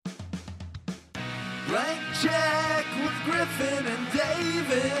Blank check with Griffin and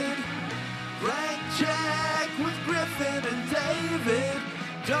David. Blank check with Griffin and David.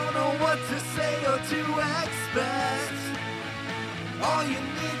 Don't know what to say or to expect. All you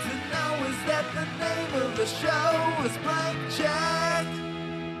need to know is that the name of the show is Blank Check.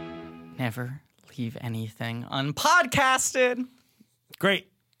 Never leave anything unpodcasted. Great.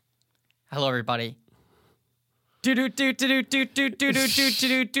 Hello, everybody. It's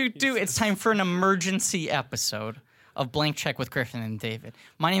time for an emergency episode of Blank Check with Griffin and David.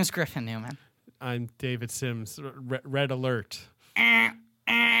 My name is Griffin Newman. I'm David Sims. Red alert.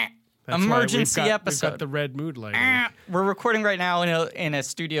 Emergency episode. We've got the red mood lighting. We're recording right now in a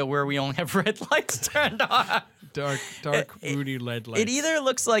studio where we only have red lights turned on. Dark, moody lead lights. It either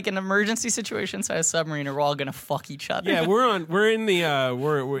looks like an emergency situation inside a submarine, or we're all gonna fuck each other. Yeah,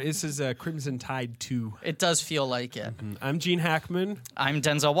 this is Crimson Tide 2. It does feel like it. Mm-hmm. I'm Gene Hackman. I'm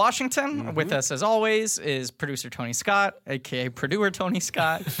Denzel Washington. Mm-hmm. With us, as always, is producer Tony Scott, aka Purduer Tony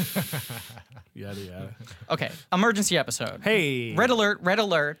Scott. Yada yada. Okay, emergency episode. Hey. Red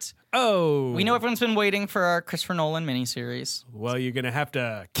alert. Oh. We know everyone's been waiting for our Christopher Nolan miniseries. Well, you're going to have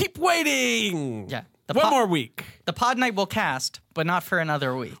to keep waiting. Yeah. One more week. The pod night will cast, but not for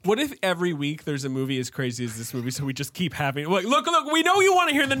another week. What if every week there's a movie as crazy as this movie, so we just keep having... Look, we know you want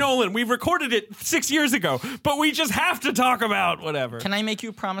to hear the Nolan. We recorded it 6 years ago, but we just have to talk about whatever. Can I make you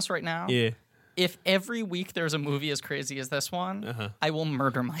a promise right now? Yeah. If every week there's a movie as crazy as this one, I will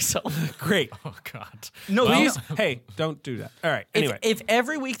murder myself. Great. Oh, God. No, Please? Hey, don't do that. All right, anyway. If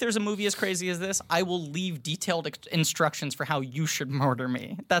every week there's a movie as crazy as this, I will leave detailed instructions for how you should murder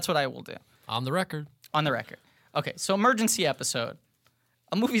me. That's what I will do. On the record. On the record. Okay, so emergency episode.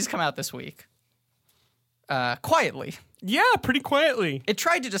 A movie's come out this week. Quietly. Yeah, pretty quietly. It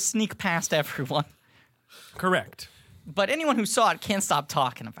tried to just sneak past everyone. Correct. But anyone who saw it can't stop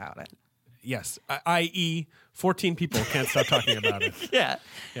talking about it. Yes, i.e., 14 people can't stop talking about it. Yeah.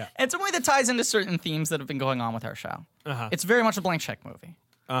 Yeah. And it's a movie that ties into certain themes that have been going on with our show. Uh-huh. It's very much a blank check movie.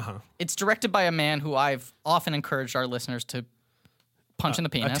 Uh-huh. It's directed by a man who I've often encouraged our listeners to punch in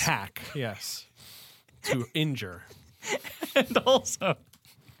the penis. Attack, yes. To injure. And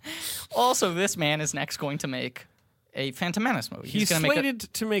also, this man is next going to make a Phantom Menace movie. He's slated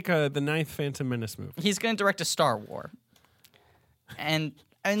to make the 9th Phantom Menace movie. He's going to direct a Star War. And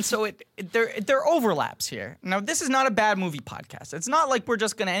so there are overlaps here. Now, this is not a bad movie podcast. It's not like we're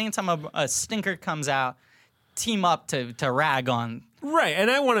just going to, anytime a stinker comes out, team up to rag on. Right, and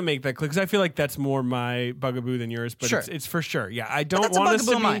I want to make that clear because I feel like that's more my bugaboo than yours, but Sure. it's for sure. Yeah, I don't that's a want us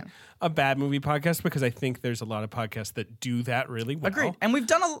to bugaboo of be mine. a bad movie podcast because I think there's a lot of podcasts that do that really well. Agreed. And we've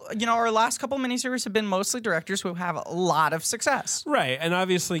done our last couple miniseries have been mostly directors who have a lot of success. Right, and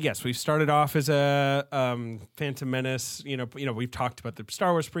obviously, yes, we've started off as a Phantom Menace. You know, we've talked about the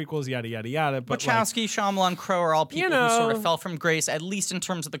Star Wars prequels, yada yada yada. But Wachowski, Shyamalan, Crow are all people who sort of fell from grace, at least in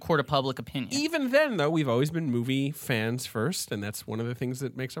terms of the court of public opinion. Even then, though, we've always been movie fans first, and that's one of the things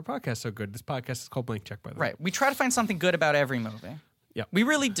that makes our podcast so good. This podcast is called Blank Check, by the way. Right. We try to find something good about every movie. Yeah, we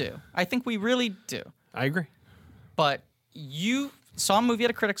really do. I think we really do. I agree. But you saw a movie at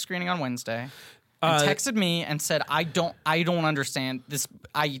a critic screening on Wednesday and texted me and said, I don't understand this.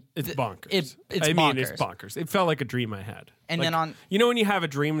 It's bonkers. It's bonkers. It felt like a dream I had. And like, then you know when you have a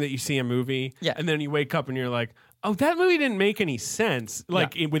dream that you see a movie, yeah. and then you wake up and you're like, oh, that movie didn't make any sense.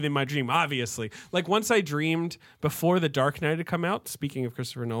 Like within my dream, obviously. Like once I dreamed before The Dark Knight had come out. Speaking of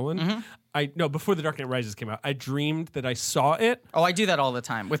Christopher Nolan, before The Dark Knight Rises came out, I dreamed that I saw it. Oh, I do that all the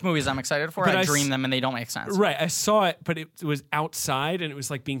time with movies I'm excited for. I dream them and they don't make sense. Right, I saw it, but it was outside and it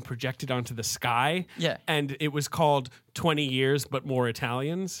was like being projected onto the sky. Yeah, and it was called 20 Years but More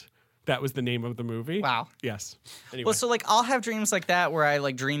Italians. That was the name of the movie. Wow. Yes. Anyway. Well, so like I'll have dreams like that where I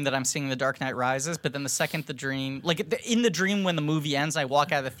like dream that I'm seeing The Dark Knight Rises, but then the second the dream, like in the dream when the movie ends, I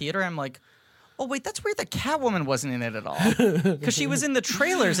walk out of the theater, I'm like, oh wait, that's weird that Catwoman wasn't in it at all. Because she was in the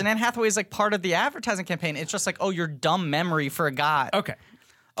trailers and Anne Hathaway's like part of the advertising campaign. It's just like, oh, your dumb memory forgot.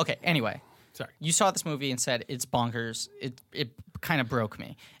 Okay, anyway. Sorry. You saw this movie and said it's bonkers. It kind of broke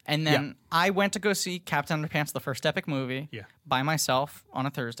me. And then I went to go see Captain Underpants, the first epic movie, by myself on a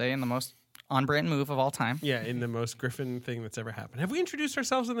Thursday in the most on-brand move of all time. Yeah, in the most Griffin thing that's ever happened. Have we introduced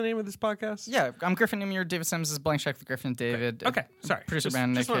ourselves in the name of this podcast? Yeah, I'm Griffin Newman. David Sims is Blank Check with Griffin and David. Okay, sorry. Producer Just Ben,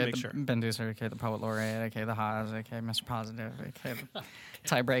 wanna aka make sure. Ben Deucer, aka the Poet Laureate, aka the Haas, aka Mr. Positive, aka the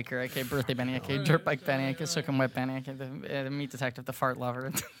Tiebreaker, aka Birthday Benny, aka Dirtbike Benny, aka Sook and Wet Benny, aka the Meat Detective, the Fart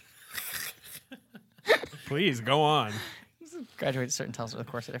Lover. Please, go on. Graduated Certain tells over the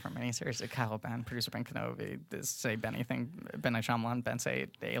course of different miniseries. Kyle Ben, producer Ben Kenobi, this say Ben anything, Ben Night Shyamalan, Ben say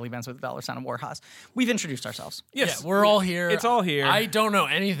Ailey Benz with the dollar sign of Warhas. We've introduced ourselves. Yes, Yeah, we're all here. It's all here. I don't know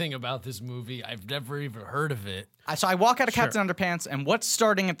anything about this movie. I've never even heard of it. So I walk out of Captain Underpants, and what's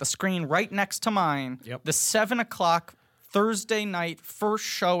starting at the screen right next to mine? Yep. The 7:00 Thursday night first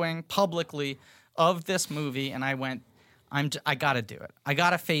showing publicly of this movie, and I went, I gotta do it. I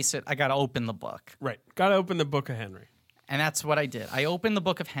gotta face it. I gotta open the book. Right. Got to open the Book of Henry. And that's what I did. I opened the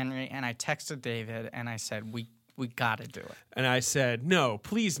Book of Henry, and I texted David, and I said, we gotta do it. And I said, no,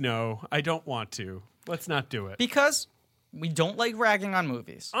 please no, I don't want to. Let's not do it. Because we don't like ragging on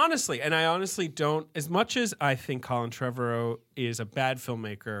movies. Honestly, and I honestly don't, as much as I think Colin Trevorrow is a bad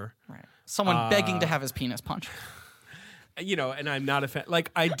filmmaker. Right. Someone begging to have his penis punched. You know, and I'm not a fan.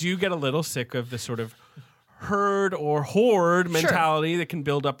 Like, I do get a little sick of the sort of herd or horde mentality that can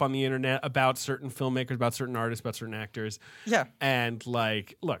build up on the internet about certain filmmakers, about certain artists, about certain actors. Yeah. And,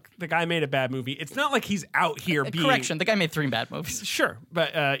 like, look, the guy made a bad movie. It's not like he's out here being... Correction, the guy made 3 bad movies. Sure,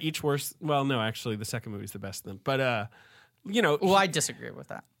 but each worse... Well, no, actually, the second movie's the best of them. But, you know... Well, I disagree with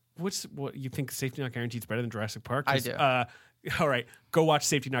that. What you think Safety Not Guaranteed is better than Jurassic Park? I do. All right, go watch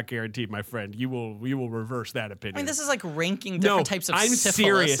Safety Not Guaranteed, my friend. You will reverse that opinion. I mean, this is like ranking different types of I'm syphilis.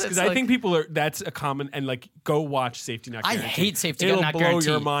 serious because It's I think people are. That's a common and like go watch Safety Not I Guaranteed. hate Safety It'll Not blow Guaranteed.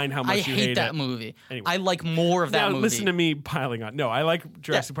 your mind how much I you hate that it. movie. Anyway. I like more of that Now movie. listen to me piling on. No, I like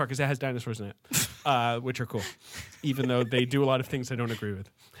Jurassic Park because it has dinosaurs in it, which are cool, even though they do a lot of things I don't agree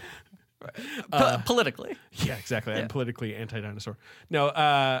with. Politically. Yeah, exactly. Yeah. I'm politically anti-dinosaur.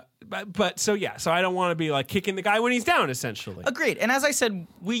 No, but so I don't want to be like kicking the guy when he's down, essentially. Agreed. And as I said,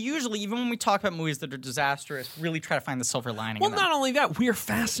 we usually, even when we talk about movies that are disastrous, really try to find the silver lining Well, in them. not only that, we are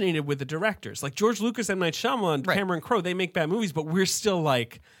fascinated with the directors. Like George Lucas, M. Night Shyamalan, Right. Cameron Crowe, they make bad movies, but we're still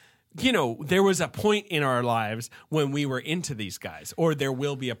like, you know, there was a point in our lives when we were into these guys, or there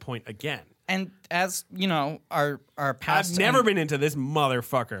will be a point again. And as, you know, our past... I've never been into this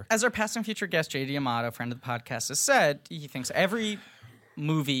motherfucker. As our past and future guest, J.D. Amato, friend of the podcast, has said, he thinks every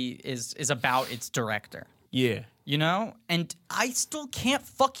movie is about its director. Yeah. You know? And I still can't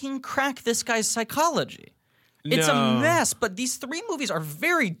fucking crack this guy's psychology. It's a No. mess, but these 3 movies are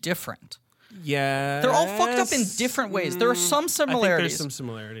very different. Yeah. They're all fucked up in different ways. There are some I similarities. think there's some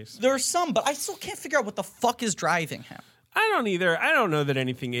similarities. There are some, but I still can't figure out what the fuck is driving him. I don't either. I don't know that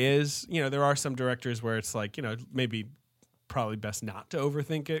anything is. You know, there are some directors where it's like, you know, maybe probably best not to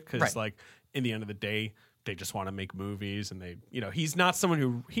overthink it because, Right. like, in the end of the day, they just want to make movies and they, you know, he's not someone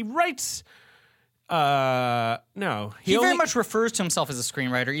who, he writes, no. He very only- much refers to himself as a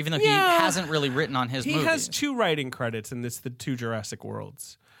screenwriter, even though Yeah. he hasn't really written on his He movies. has 2 writing credits and it's the 2 Jurassic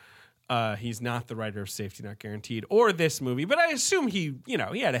Worlds. He's not the writer of Safety Not Guaranteed or this movie, but I assume he, you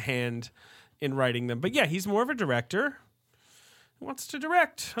know, he had a hand in writing them. But yeah, he's more of a director. Wants to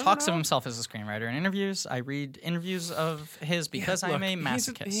direct. I don't Talks of know. himself as a screenwriter in interviews. I read interviews of his because I'm a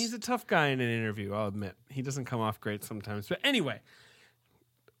masochist. He's a tough guy in an interview, I'll admit. He doesn't come off great sometimes. But anyway,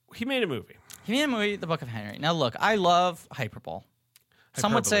 he made a movie. He made a movie, The Book of Henry. Now, look, I love hyperbole.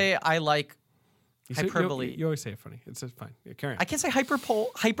 Some would say I like hyperbole. You always say it funny. It's just fine. Yeah, carry on. I can't say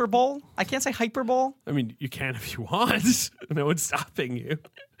hyperbole. I can't say hyperbole. I mean, you can if you want. No one's stopping you.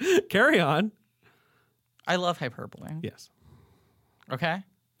 Carry on. I love hyperbole. Yes. Okay?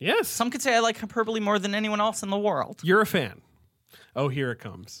 Yes. Some could say I like hyperbole more than anyone else in the world. You're a fan. Oh, here it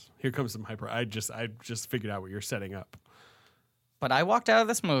comes. Here comes some hyper. I just figured out what you're setting up. But I walked out of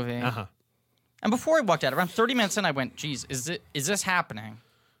this movie. Uh-huh. And before I walked out, around 30 minutes in, I went, geez, is this happening?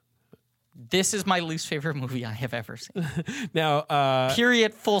 This is my least favorite movie I have ever seen. Now,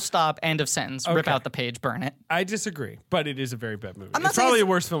 Period, full stop, end of sentence. Rip Okay. out the page, burn it. I disagree, but it is a very bad movie. I'm not It's saying probably it's- the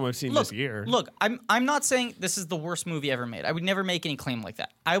worst film I've seen this year. Look, I'm not saying this is the worst movie ever made. I would never make any claim like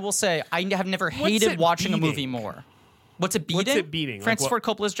that. I will say I have never hated it watching a beating? movie more. What's it beating? What's it beating? Like Francis what- Ford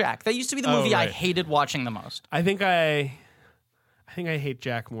Coppola's Jack. That used to be the Oh, movie I right. hated watching the most. I think I hate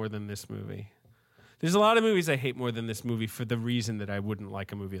Jack more than this movie. There's a lot of movies I hate more than this movie for the reason that I wouldn't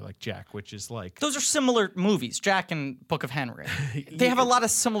like a movie like Jack, which is like Those are similar movies, Jack and Book of Henry. They have a lot of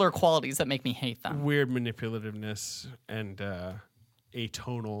similar qualities that make me hate them. weird manipulativeness and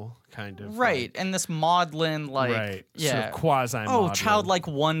atonal kind of Right, and this maudlin, like, right, yeah, sort of quasi. oh, childlike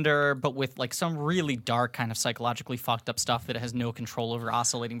wonder, but with like some really dark kind of psychologically fucked up stuff that it has no control over,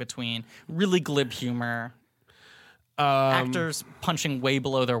 oscillating between really glib humor, actors punching way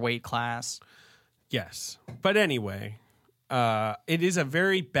below their weight class. Yes, but anyway, it is a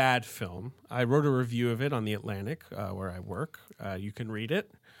very bad film. I wrote a review of it on The Atlantic, where I work. You can read it.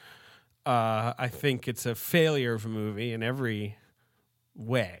 I think it's a failure of a movie in every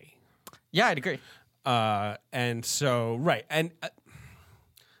way. Yeah, I'd agree. And so, right. And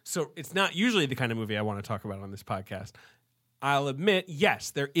so it's not usually the kind of movie I want to talk about on this podcast. I'll admit,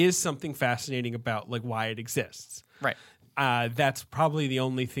 yes, there is something fascinating about like why it exists. Right. That's probably the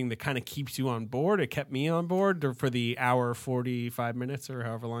only thing that kind of keeps you on board. It kept me on board for the hour, 45 minutes or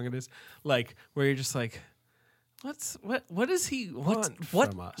however long it is. Like where you're just like, what does he want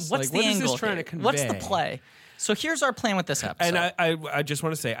from us? What's the what angle? Is this trying here? to convey? What's the play? So here's our plan with this episode. And I just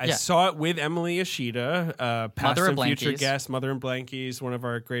want to say, I saw it with Emily Ishida, past Mother of and future Blankies. guest, Mother and Blankies, one of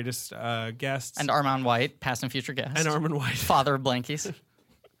our greatest guests. And Armand White, past and future guest. And Armand White. Father of Blankies.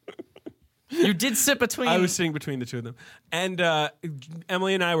 You did sit between. I was sitting between the two of them. And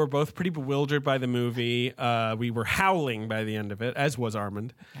Emily and I were both pretty bewildered by the movie. We were howling by the end of it, as was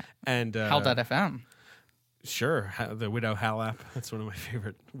Armand. And Howl.fm. Sure, the Widow Hal app. That's one of my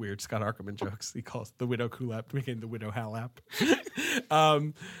favorite weird Scott Arkerman jokes. He calls the Widow Cool app, making the Widow Hal app.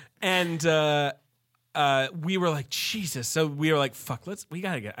 We were like, Jesus. So we were like, fuck, we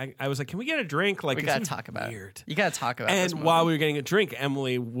gotta get. I was like, can we get a drink? Like, We gotta talk about weird. it. You gotta talk about it. And while we were getting a drink,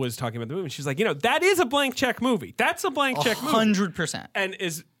 Emily was talking about the movie. She's like, that is a blank check movie. That's a blank check movie. 100%. And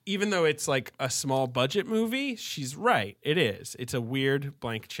even though it's like a small budget movie, she's right. It is. It's a weird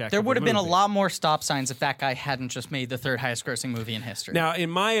blank check. There would have been a movie. lot more stop signs if that guy hadn't just made the third highest grossing movie in history. Now, in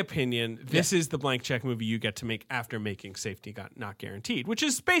my opinion, this is the blank check movie you get to make after making Safety Not Guaranteed, which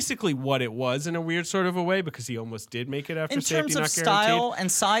is basically what it was in a weird sort of a way because he almost did make it after in Safety terms of Not style Guaranteed.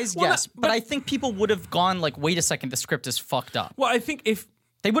 and size, Well, yes. But I think people would have gone like, wait a second, the script is fucked up. Well, I think if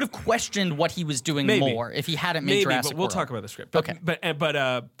They would have questioned what he was doing Maybe. more if he hadn't made Jurassic but we'll World. talk about the script. But, Okay.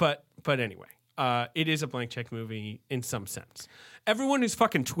 But anyway, it is a blank check movie in some sense. Everyone who's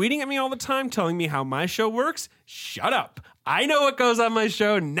fucking tweeting at me all the time telling me how my show works, shut up. I know what goes on my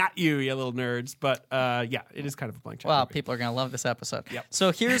show, not you little nerds. But yeah, it is kind of a blank check Well, movie. people are going to love this episode. Yep.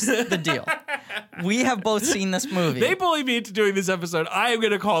 So here's the deal. We have both seen this movie. They bullied me into doing this episode. I am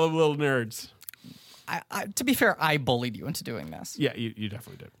going to call them little nerds. To be fair, I bullied you into doing this. Yeah, you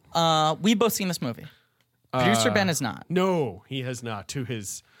definitely did. We both seen this movie. Producer Ben has not. No, he has not. To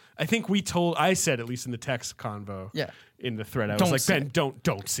his, I think I said at least in the text convo. Yeah. In the thread, I Don't was see like, Ben,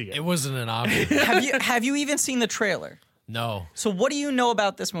 don't see it. It wasn't an option. Have you even seen the trailer? No. So what do you know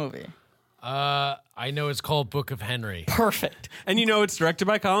about this movie? I know it's called Book of Henry. Perfect. And it's directed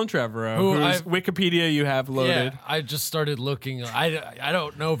by Colin Trevorrow, Who whose Wikipedia you have loaded. Yeah, I just started looking. I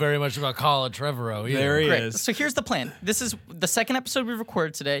don't know very much about Colin Trevorrow either. There he Great. is. So here's the plan. This is the second episode we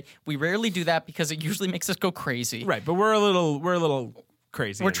recorded today. We rarely do that because it usually makes us go crazy. Right, but we're a little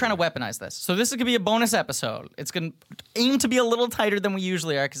crazy. We're trying to weaponize this. So this is going to be a bonus episode. It's going to aim to be a little tighter than we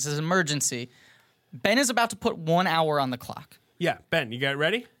usually are because it's an emergency. Ben is about to put 1 hour on the clock. Yeah, Ben, you got it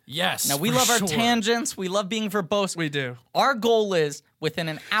ready? Yes. Now, we for love our sure. tangents. We love being verbose. We do. Our goal is, within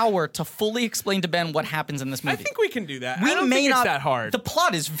an hour, to fully explain to Ben what happens in this movie. I think we can do that. we I don't may think not, it's that hard. The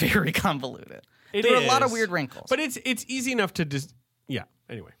plot is very convoluted. It there are a lot of is. weird wrinkles. But it's easy enough to just yeah.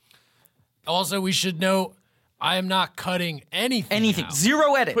 Anyway, Also, we should know I am not cutting anything. out.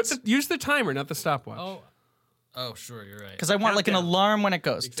 Zero edits. use the timer, not the stopwatch. Oh, sure, you're right. Because I want like an Countdown. alarm when it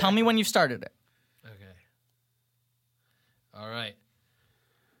goes. Tell me when you've started it. Okay. All right.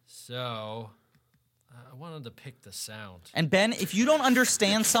 So, I wanted to pick the sound. And Ben, if you don't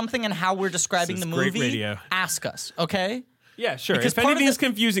understand something and how we're describing This the is great movie, radio. ask us, okay? Yeah, sure. Because If part of anything's the-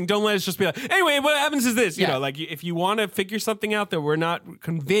 confusing, don't let us just be like, anyway, what happens is this. You Yeah. know, like if you want to figure something out that we're not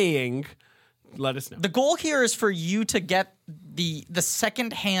conveying, let us know. The goal here is for you to get the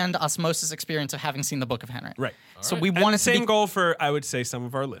second-hand osmosis experience of having seen the Book of Henry. Right. So right. we And want the it to same be goal for, I would say, some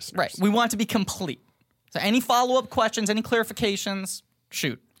of our listeners. right. We want it to be complete. So any follow-up questions, any clarifications,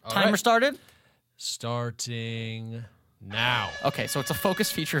 shoot. Timer right. started? Starting now. Okay, so it's a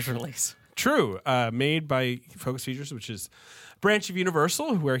Focus Features release. True. Made by Focus Features, which is a branch of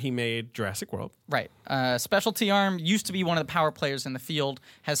Universal, where he made Jurassic World. Right. Specialty Arm used to be one of the power players in the field,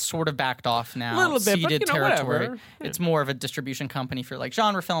 has sort of backed off now. Little bit, but, ceded you know, territory. whatever. Yeah. It's more of a distribution company for like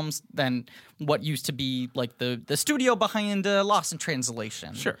genre films than what used to be like the studio behind Lost in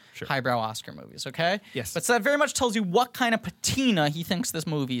Translation. Sure. Highbrow Oscar movies, okay? Yes. But so that very much tells you what kind of patina he thinks this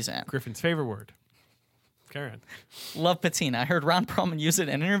movie's in. Griffin's favorite word. Karen. Love patina. I heard Ron Perlman use it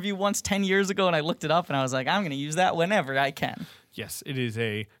in an interview once 10 years ago, and I looked it up, and I was like, I'm going to use that whenever I can. Yes, it is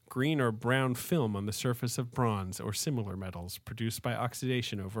a green or brown film on the surface of bronze or similar metals produced by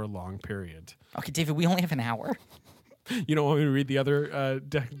oxidation over a long period. Okay, David, we only have an hour. You don't want me to read the other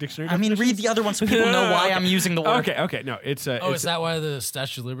dictionary I mean, read definitions? the other one so people know why Okay. I'm using the word. Okay. No, it's Oh, is that why the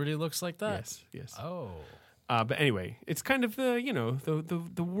Statue of Liberty looks like that? Yes. Oh. But anyway, it's kind of the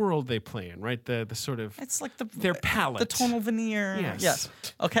the world they play in, right? The sort of It's like their palette. the tonal veneer. Yes.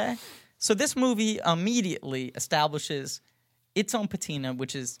 Okay. So this movie immediately establishes its own patina,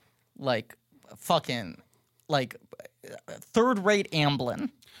 which is like fucking like third-rate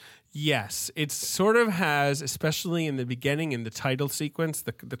Amblin. Yes, it sort of has, especially in the beginning, in the title sequence,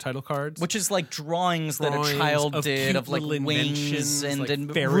 the title cards. Which is like drawings that a child of did cute of like little wings inventions, and, like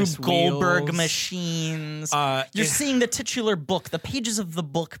and Ferris Rube Goldberg wheels. machines. You're it- seeing the titular book, the pages of the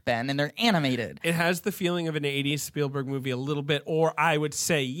book, Ben, and they're animated. It has the feeling of an 80s Spielberg movie a little bit, or I would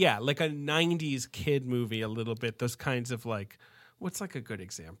say, yeah, like a 90s kid movie a little bit. Those kinds of like, what's like a good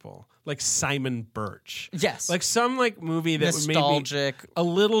example? Like Simon Birch. Yes. Like some like movie that would Nostalgic. maybe a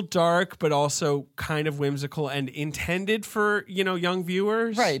little dark, but also kind of whimsical and intended for, young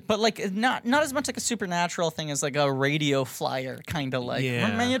viewers. Right, but like not as much like a supernatural thing as like a radio flyer kind of like. Yeah.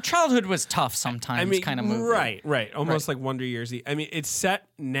 Man, your childhood was tough sometimes kind of movie. Right. Almost like Wonder Years-y. I mean, it's set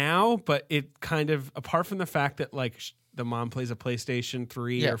now, but it kind of, apart from the fact that like the mom plays a PlayStation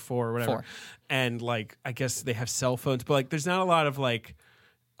 3 or 4 or whatever. 4. And like, I guess they have cell phones, but like, there's not a lot of like,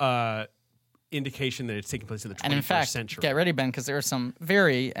 indication that it's taking place in the 21st And in fact, century. get ready, Ben, because there is some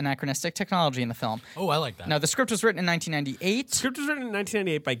very anachronistic technology in the film. Oh, I like that. Now, the script was written in 1998. The script was written in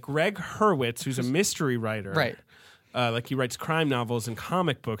 1998 by Greg Hurwitz, who's a mystery writer. Right. Like he writes crime novels and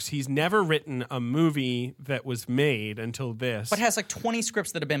comic books. He's never written a movie that was made until this. But has like 20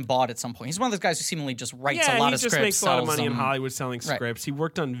 scripts that have been bought at some point. He's one of those guys who seemingly just writes a lot of he scripts. just makes a lot of sells money in them. Hollywood selling Right. scripts. He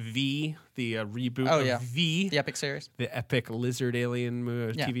worked on V, the reboot Oh, of yeah. V, The epic series. the epic lizard alien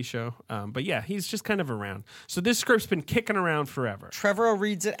Yeah. TV show. But yeah, he's just kind of around. So this script's been kicking around forever. Trevorrow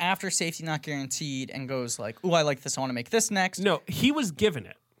reads it after Safety Not Guaranteed and goes like, ooh, I like this. I want to make this next. No, he was given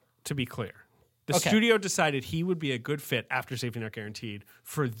it, to be clear. The Okay. studio decided he would be a good fit after Safety Not Guaranteed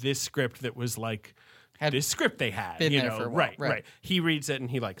for this script that was like this script they had. been there for a while, right. He reads it and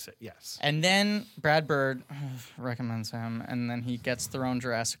he likes it, yes. And then Brad Bird recommends him, and then he gets thrown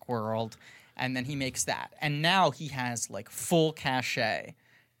Jurassic World, and then he makes that. And now he has like full cachet,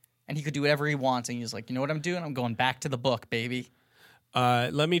 and he could do whatever he wants. And he's like, you know what I'm doing? I'm going back to the book, baby.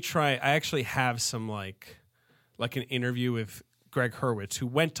 Let me try. I actually have some like an interview with Greg Hurwitz, who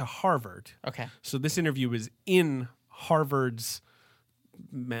went to Harvard. Okay. So this interview was in Harvard's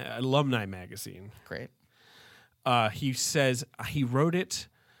alumni magazine. Great. He says he wrote it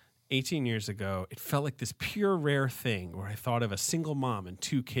 18 years ago. It felt like this pure, rare thing where I thought of a single mom and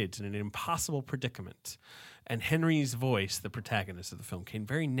 2 kids in an impossible predicament. And Henry's voice, the protagonist of the film, came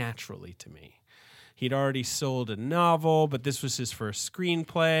very naturally to me. He'd already sold a novel, but this was his first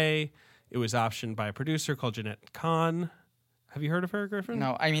screenplay. It was optioned by a producer called Jeanette Kahn. Have you heard of her, Griffin?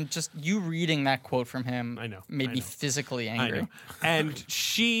 No, I mean, just you reading that quote from him made me physically I angry. know. And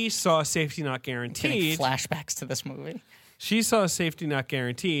she saw Safety Not Getting Guaranteed. flashbacks to this movie. She saw Safety Not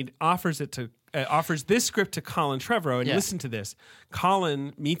Guaranteed, offers this script to Colin Trevorrow, and Yeah. listen to this.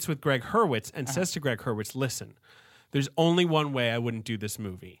 Colin meets with Greg Hurwitz and says to Greg Hurwitz, listen, there's only one way I wouldn't do this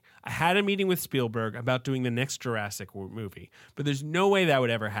movie. I had a meeting with Spielberg about doing the next Jurassic movie, but there's no way that would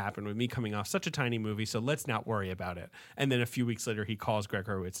ever happen with me coming off such a tiny movie, so let's not worry about it. And then a few weeks later, he calls Greg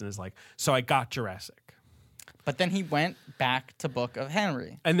Hurwitz and is like, so I got Jurassic. But then he went back to Book of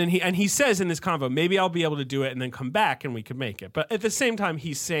Henry. And then he says in this convo, maybe I'll be able to do it and then come back and we could make it. But at the same time,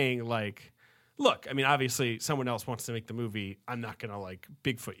 he's saying like, look, I mean, obviously someone else wants to make the movie. I'm not going to like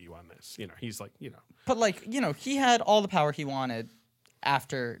Bigfoot you on this. He's like, But like, he had all the power he wanted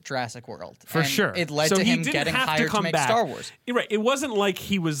after Jurassic World. For And sure. It led So to he him didn't getting have to hired to come make back. Star Wars. You're right. It wasn't like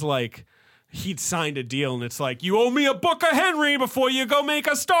he was like, he'd signed a deal and it's like, you owe me a Book of Henry before you go make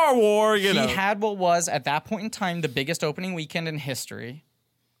a Star Wars, He had what was, at that point in time, the biggest opening weekend in history.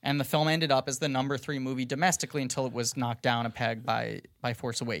 And the film ended up as the number 3 movie domestically until it was knocked down a peg by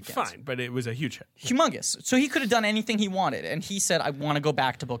Force Awakens. Fine, but it was a huge hit. Humongous. So he could have done anything he wanted. And he said, I want to go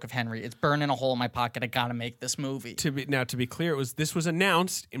back to Book of Henry. It's burning a hole in my pocket. I got to make this movie. To be clear, this was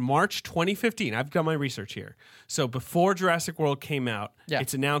announced in March 2015. I've done my research here. So before Jurassic World came out,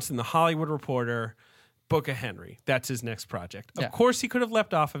 it's announced in the Hollywood Reporter, Book of Henry. That's his next project. Of course, he could have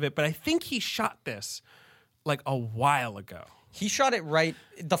left off of it, but I think he shot this like a while ago. He shot it right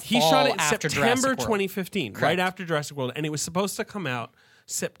He shot it after September Jurassic World. 2015, Correct. right after Jurassic World, and it was supposed to come out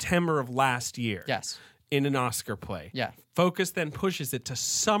September of last year. Yes. In an Oscar play. Yeah. Focus then pushes it to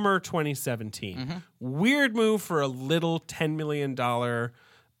summer 2017. Mm-hmm. Weird move for a little $10 million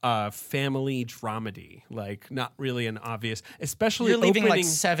family dramedy. Like, not really an obvious, especially You're leaving opening, like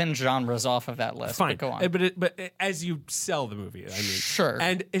 7 genres off of that list. Fine, But go on. But as you sell the movie, I mean, Sure.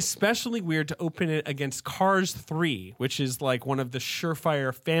 and especially weird to open it against Cars 3, which is like one of the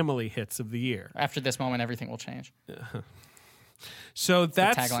surefire family hits of the year. After this moment, everything will change. So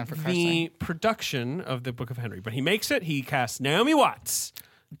that's tagline for Cars the production of the Book of Henry. But he makes it. He casts Naomi Watts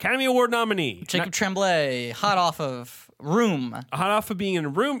Academy Award nominee. Jacob Tremblay, hot off of Room. Hot off of being in a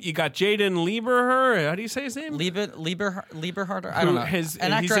room. You got Jaden Lieberher. How do you say his name? Lieberharder? I don't know.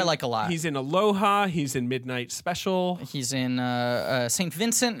 An actor I like a lot. He's in Aloha. He's in Midnight Special. He's in St.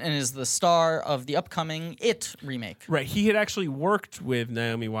 Vincent and is the star of the upcoming It remake. Right. He had actually worked with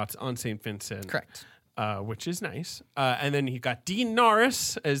Naomi Watts on St. Vincent. Correct. Which is nice. And then he got Dean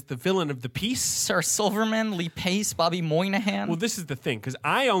Norris as the villain of the piece. Sarah Silverman, Lee Pace, Bobby Moynihan. Well, this is the thing, because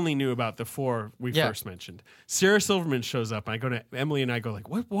I only knew about the four we first mentioned. Sarah Silverman shows up, and I go to Emily and I go like,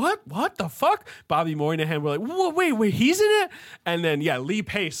 what the fuck? Bobby Moynihan, we're like, whoa, wait, he's in it? And then, Lee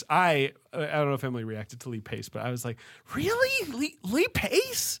Pace, I don't know if Emily reacted to Lee Pace, but I was like, really? Lee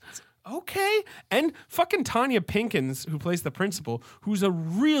Pace? Okay. And fucking Tanya Pinkins, who plays the principal, who's a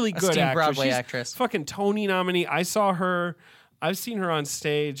really good Esteemed actress. Broadway She's actress. Fucking Tony nominee. I've seen her on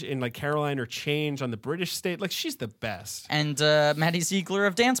stage in like Caroline or Change on the British stage. Like, she's the best. And Maddie Ziegler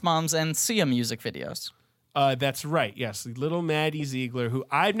of Dance Moms and Sia music videos. That's right. Yes. Little Maddie Ziegler, who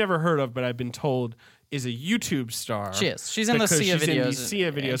I've never heard of, but I've been told is a YouTube star. She is. She's in the Sia she's videos. In the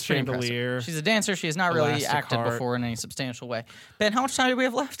Sia videos, It's pretty Chandelier. impressive. She's a dancer. She has not really Elastic acted Heart. before in any substantial way. Ben, how much time do we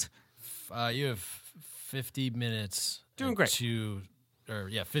have left? You have 50 minutes. Doing great.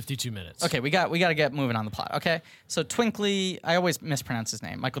 52 minutes. Okay, we got to get moving on the plot. Okay, so Twinkly, I always mispronounce his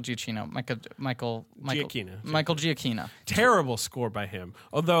name. Michael Giacchino. Michael Giacchino. Michael Giacchino. Terrible score by him.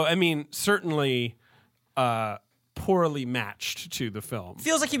 Although, I mean, certainly poorly matched to the film.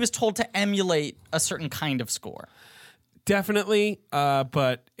 Feels like he was told to emulate a certain kind of score. Definitely,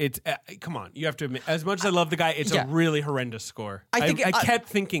 but it's come on. You have to admit, as much as I love the guy, it's a really horrendous score. I kept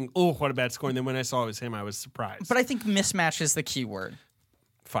thinking, oh, what a bad score, and then when I saw it was him, I was surprised. But I think mismatch is the key word.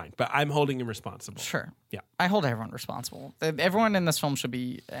 Fine, but I'm holding him responsible. Sure. Yeah. I hold everyone responsible. Everyone in this film should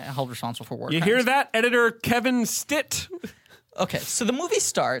be held responsible for work. You hear that, editor Kevin Stitt? Okay, so the movie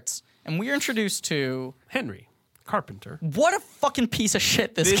starts, and we are introduced to Henry Carpenter. what a fucking piece of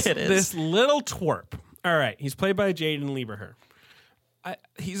shit this kid is. This little twerp. All right, he's played by Jaden Lieberher.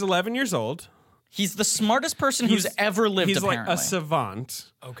 He's 11 years old. He's the smartest person who's ever lived, He's apparently. like a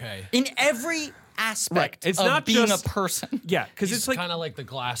savant. Okay. In every aspect It's of not being just- a person. Yeah, because It's it's like kind of like the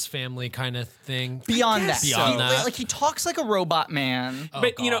Glass family kind of thing. Beyond that. Beyond that. Like, he talks like a robot man. Oh,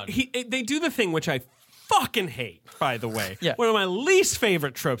 but, God. they do the thing which I fucking hate, by the way. Yeah. One of my least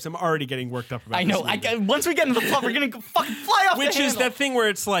favorite tropes. I'm already getting worked up about I know. this movie. Once we get into the plot, we're going to fucking fly off Which the is handle. that thing where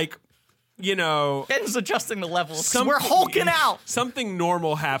it's like, Ben's adjusting the levels. We're hulking out. Something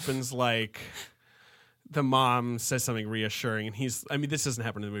normal happens, like the mom says something reassuring, and this doesn't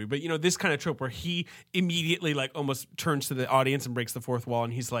happen in the movie, but this kind of trope where he immediately like almost turns to the audience and breaks the fourth wall,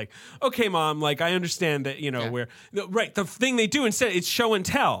 and he's like, okay, mom, like I understand that, right. The thing they do instead, it's show and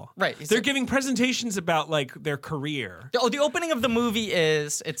tell. Right. They're giving presentations about like their career. The opening of the movie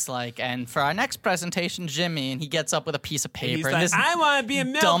it's like, and for our next presentation, Jimmy, and he gets up with a piece of paper. He's and like, this I want to be a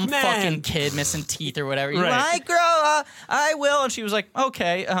dumb milkman. fucking kid missing teeth or whatever. He's Right. like, I grow, I will. And she was like,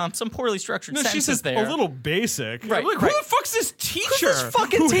 okay, some poorly structured No, sentences she says there. a little basic. Right, I'm like, right. who the fuck's this teacher? Who's this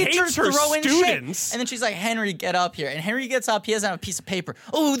fucking who teacher hates her throwing students? shit? And then she's like, Henry, get up here. And Henry gets up. He doesn't have a piece of paper.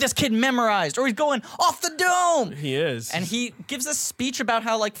 Oh, this kid memorized. Or he's going off the dome. He is. And he gives a speech about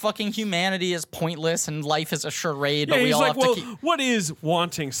how like fucking humanity is pointless and life is a charade, but we he's all like, have well, to keep. what is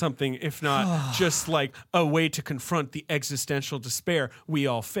wanting something if not just like a way to confront the existential despair we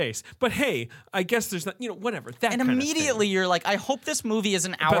all face? But hey, I guess there's not, whatever. That And kind of immediately thing. you're like, I hope this movie is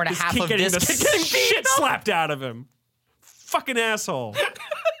an hour About and a this half kid of getting this the kid getting shit beat up. slapped out of him. Fucking asshole.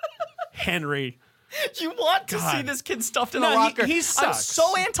 Henry. You want to God. see this kid stuffed in No, a he- locker. he I'm sucks.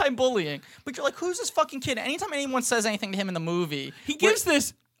 so anti-bullying, but you're like, who's this fucking kid? Anytime anyone says anything to him in the movie, He gives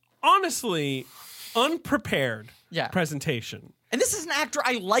this honestly unprepared Yeah. presentation. and this is an actor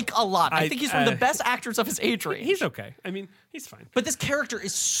I like a lot. I think he's one of the best actors of his age range. He's okay. I mean, he's fine. But this character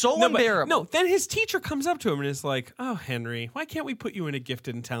is so No, but- unbearable. no, then his teacher comes up to him and is like, "Oh, Henry, why can't we put you in a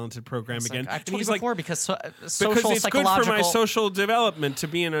gifted and talented program It's again?" like, I've And told he's you like, before because "Because social, it's good for psychological. my social development to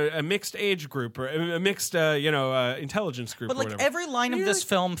be in a mixed age group or a mixed, intelligence group." But or like whatever. every line of You're this like-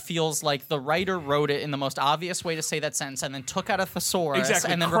 film feels like the writer wrote it in the most obvious way to say that sentence, and then took out a thesaurus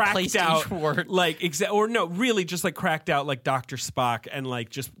exactly and then cracked replaced out, each word. like or no, really just like cracked out like Dr. Spock and like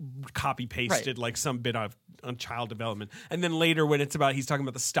just copy pasted Right. like some bit of on child development. And then later when it's about he's talking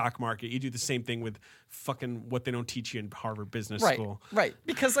about the stock market, you do the same thing with fucking what they don't teach you in Harvard Business Right, School. right.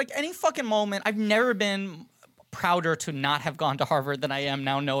 Because like any fucking moment, I've never been prouder to not have gone to Harvard than I am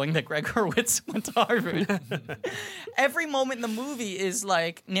now knowing that Greg Hurwitz went to Harvard. Every moment in the movie is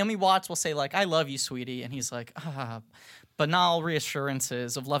like Naomi Watts will say like, "I love you, sweetie," and he's like, banal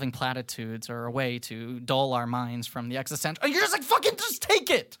reassurances of loving platitudes are a way to dull our minds from the existential. And you're just like, fucking just take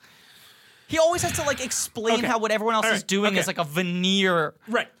it. He always has to like explain how what everyone else is doing is like a veneer.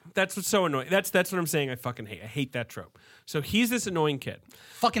 Right. That's what's so annoying. That's what I'm saying. I fucking hate. I hate that trope. So he's this annoying kid.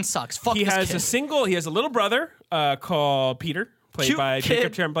 Fucking sucks. Fuck He this has kid. He has a little brother called Peter, played Cute by kid.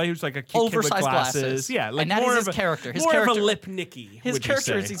 Jacob Tremblay, who's like a cute kid with Oversized glasses. Yeah, like and that more is his of a character. His more character, of a lip Nicky. His would you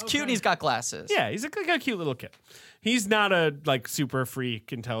character is say. he's cute and he's got glasses. Yeah, he's a cute little kid. He's not a like super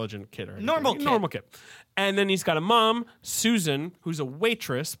freak, intelligent kid or anything. Normal kid. And then he's got a mom, Susan, who's a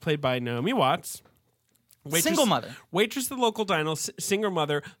waitress, played by Naomi Watts. Single mother. Waitress at the local diner, single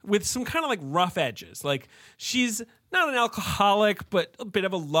mother with some kind of like rough edges. Like she's not an alcoholic, but a bit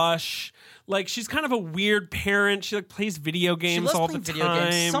of a lush. Like she's kind of a weird parent. She like plays video games She loves all playing the video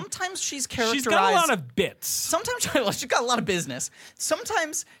time. games. Sometimes she's characterized. She's got a lot of bits. Sometimes she's got a lot of business.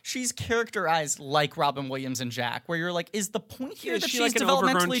 Sometimes she's characterized like Robin Williams and Jack, where you're like, is the point here that she she's like an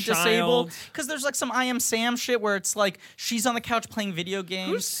overgrown developmentally disabled? child? Because there's like some I Am Sam shit where it's like she's on the couch playing video games.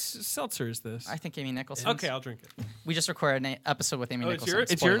 Whose seltzer is this? I think Amy Nicholson. Okay, I'll drink it. We just recorded an episode with Amy Nicholson.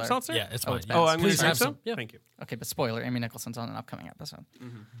 It's your Spoiler. seltzer? Yeah, it's fine. Oh, I'm going Please to drink have some? some. Yeah. Thank you. Okay, but spoiler: Amy Nicholson's on an upcoming episode.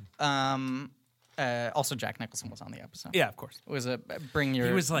 Also, Jack Nicholson was on the episode. Yeah, of course. It was a bring your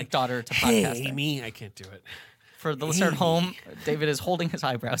He was like, daughter to hey, podcasting. Amy, I can't do it. For the listener at home, David is holding his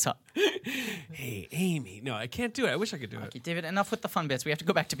eyebrows up. Hey, Amy. No, I can't do it. I wish I could do it. Okay, David, enough with the fun bits. We have to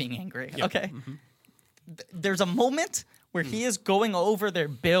go back to being angry. Yeah. Okay. There's a moment where he is going over their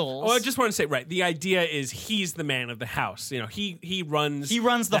bills. Oh, I just want to say, right, the idea is he's the man of the house. You know, he runs the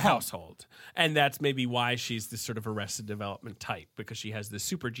home. household. And that's maybe why she's this sort of Arrested Development type, because she has this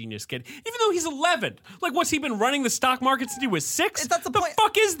super genius kid, even though he's 11. Like, what's he been running the stock market since he was 6? That's the point.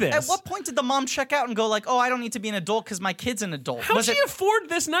 Fuck is this? At what point did the mom check out and go like, "Oh, I don't need to be an adult because my kid's an adult"? How was does she afford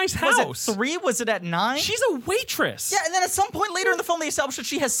this nice house? Was it 3? Was it at 9? She's a waitress. Yeah, and then at some point later in the film, they established that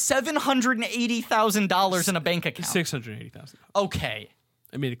she has $780,000 in a bank account. $680,000. Okay,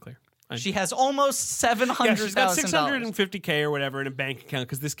 I made it clear. she has almost Yeah, $700,000. she's got $650K or whatever in a bank account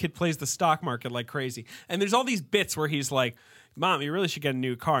because this kid plays the stock market like crazy. And there's all these bits where he's like, Mom, you really should get a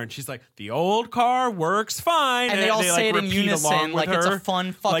new car. And she's like, the old car works fine. And they all say it in repeat along unison, with like it's her, a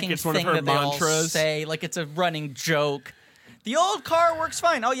fun fucking like it's one thing of her that they all mantras. say, like it's a running joke. The old car works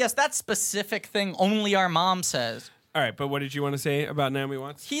fine. Oh yes, that specific thing only our mom says. All right, but what did you want to say about Naomi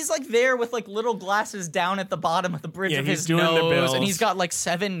Watts? He's like there with like little glasses down at the bottom of the bridge Yeah, of he's his doing the nose, bills. and he's got like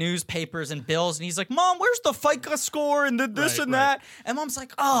 7 newspapers and bills, and he's like, "Mom, where's the FICA score and the this Right, and right. that?" And Mom's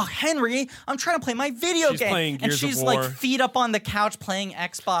like, "Oh, Henry, I'm trying to play my video She's game," playing and Gears of she's War. like feet up on the couch playing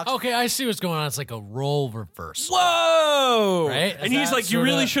Xbox. Okay, I see what's going on. It's like a role reversal. Whoa! Right? And Is he's that like, you sorta-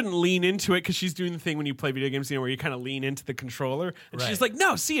 really shouldn't lean into it because she's doing the thing when you play video games, you know, where you kind of lean into the controller. And she's Right. like,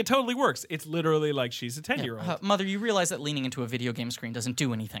 no, see, it totally works. It's literally like she's a 10-year-old. Mother, you realize that leaning into a video game screen doesn't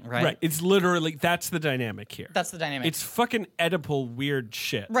do anything, right? Right. It's literally, that's the dynamic here. That's the dynamic. It's fucking Oedipal weird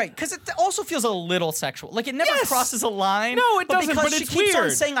shit. Right, because it also feels a little sexual. Like, it never Yes! crosses a line. No, it doesn't, because but she it's keeps on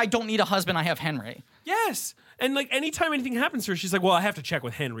weird. saying, "I don't need a husband, I have Henry." Yes. And like anytime anything happens to her, she's like, well, I have to check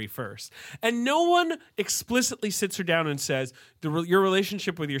with Henry first. And no one explicitly sits her down and says, your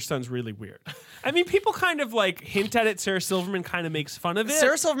relationship with your son's really weird. I mean, people kind of like hint at it. Sarah Silverman kind of makes fun of it.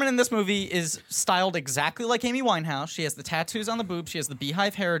 Sarah Silverman in this movie is styled exactly like Amy Winehouse. She has the tattoos on the boobs, she has the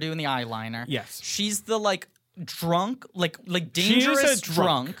beehive hairdo and the eyeliner. Yes. She's the, like, drunk, like She is dangerous a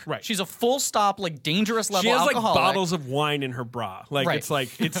drunk, right. She's a full stop, like, dangerous level She has alcoholic. like bottles of wine in her bra. Like Right. it's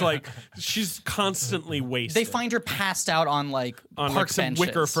like she's constantly wasted. They find her passed out on, like, on park like some benches.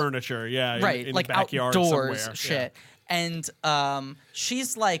 wicker furniture, yeah, Right, in like the backyard outdoors somewhere. shit. And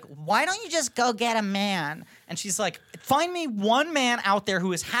she's like, "Why don't you just go get a man?" And she's like, "Find me one man out there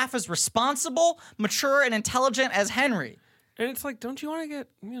who is half as responsible, mature, and intelligent as Henry." And it's like, don't you want to get,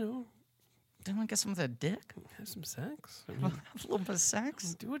 you know, Do you want to get some of that dick? have some sex? I mean, Have a little bit of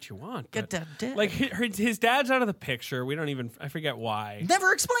sex? do what you want. Get but, that dick. Like his dad's out of the picture. We don't even. I forget why.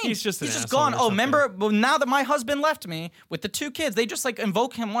 Never explained. He's just an asshole gone. or Oh, something. remember? Well, now that my husband left me with the 2 kids, they just like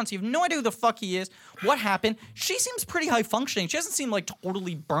invoke him once. You have no idea who the fuck he is. What happened? She seems pretty high functioning. She doesn't seem like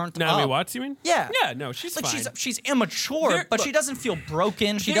totally burnt Naomi up. Watts, you mean? Yeah. Yeah. No, she's Like fine. she's immature, There- but look, she doesn't feel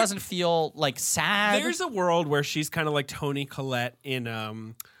broken. She there- doesn't feel like sad There's a world where she's kind of like Toni Collette in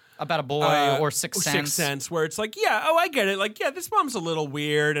about a boy or Sixth Sense, where it's like, yeah, oh, I get it. Like, yeah, this mom's a little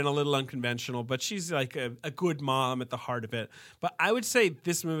weird and a little unconventional, but she's like a good mom at the heart of it. But I would say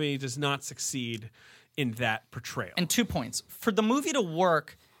this movie does not succeed in that portrayal. And 2 points. For the movie to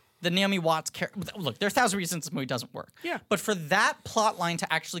work, the Naomi Watts character... Look, there are 1,000 reasons this movie doesn't work. Yeah. But for that plot line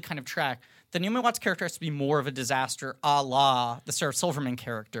to actually kind of track, the Naomi Watts character has to be more of a disaster, a la the Sarah Silverman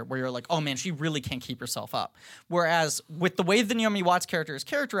character, where you're like, oh man, she really can't keep herself up. Whereas with the way the Naomi Watts character is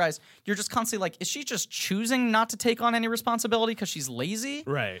characterized, you're just constantly like, is she just choosing not to take on any responsibility because she's lazy?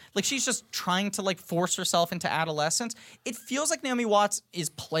 Right. Like she's just trying to like force herself into adolescence. It feels like Naomi Watts is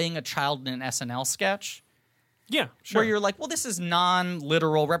playing a child in an SNL sketch. Yeah, sure. Where you're like, well, this is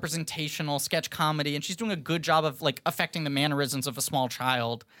non-literal, representational sketch comedy, and she's doing a good job of like affecting the mannerisms of a small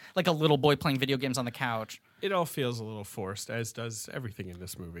child, like a little boy playing video games on the couch. It all feels a little forced, as does everything in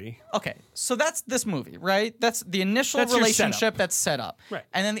this movie. Okay, so that's this movie, right? That's the initial That's your relationship setup. that's set up. Right.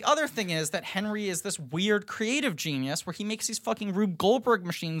 And then the other thing is that Henry is this weird creative genius where he makes these fucking Rube Goldberg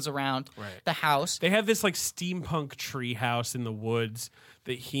machines around the house. They have this like steampunk tree house in the woods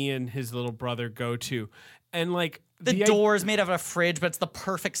that he and his little brother go to. And like The door is made out of a fridge, but it's the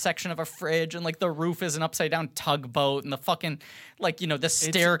perfect section of a fridge, and like the roof is an upside down tugboat, and the fucking like the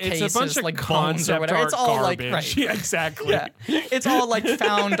staircase it's a bunch is of like bones or concept whatever. art It's all like garbage. right. Yeah, exactly. Yeah, it's all like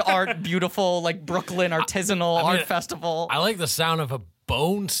found art, beautiful like Brooklyn artisanal art festival. I like the sound of a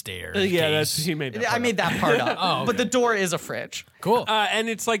bone staircase. Yeah, he made that. I made that part up. Oh, okay. But the door is a fridge. Cool. And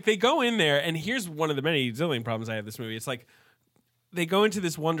it's like they go in there, and here's one of the many zillion problems I have with this movie. It's like they go into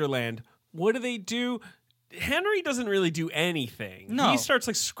this wonderland. What do? Henry doesn't really do anything. No. He starts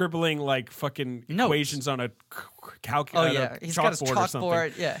like scribbling like fucking equations on a calculator. He's got his or something.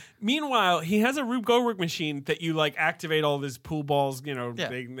 chalkboard. Yeah. Meanwhile, he has a Rube Goldberg machine that you like activate all these pool balls, Yeah.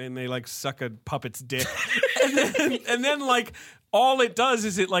 they like suck a puppet's dick. and then like all it does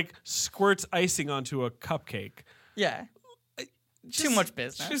is it like squirts icing onto a cupcake. Yeah. Too much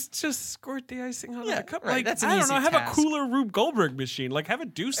business. Just squirt the icing onto Yeah, the cup. right, Like, that's an I don't easy know. Have task. a cooler Rube Goldberg machine. Like, have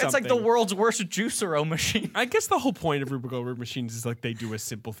it do something. It's like the world's worst juicero machine. I guess the whole point of Rube Goldberg machines is like they do a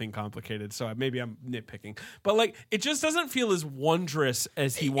simple thing complicated. So maybe I'm nitpicking, but like it just doesn't feel as wondrous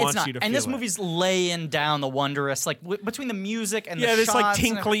as he wants It's not. you to. And feel this it. movie's laying down the wondrous, like between the music and yeah, the this shots like and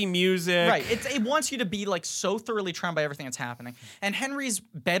tinkly music. Right. It wants you to be like so thoroughly charmed by everything that's happening. And Henry's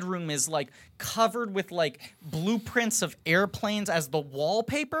bedroom is like covered with like blueprints of airplanes as the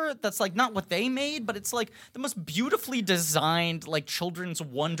wallpaper. That's like not what they made, but it's like the most beautifully designed like children's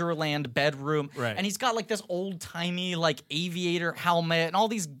wonderland bedroom. Right. And he's got like this old timey like aviator helmet and all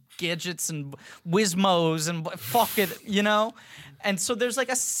these gadgets and Wizmos and fuck it, And so there's like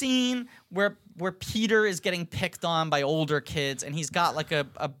a scene where Peter is getting picked on by older kids, and he's got like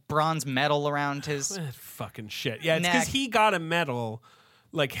a bronze medal around his Fucking shit. Yeah, it's neck. because he got a medal.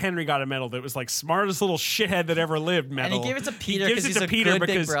 Like Henry got a medal that was like smartest little shithead that ever lived medal. And he gave it to Peter He gives 'cause it he's to a Peter good big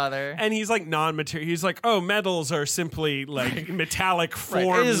because- brother. And he's like non-material. He's like, oh, medals are simply like metallic Right.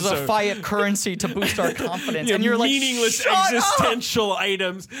 forms. It is a of- fiat currency to boost our confidence. Yeah, and you're meaningless like, shut up! existential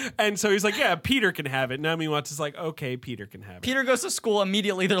items. And so he's like, yeah, Peter can have it. Naomi Watts is like, okay, Peter can have it. Peter goes to school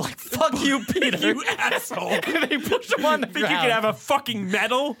immediately. They're like, fuck you, Peter. You asshole. And they push him on the Think you ground. can have a fucking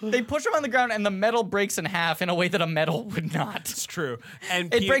medal? They push him on the ground, and the metal breaks in half in a way that a metal would not. It's true. And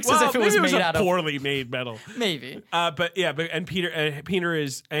It breaks as if it was maybe made a out of- poorly made metal. Maybe. But Peter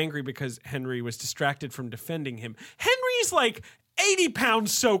is angry because Henry was distracted from defending him. Henry's like 80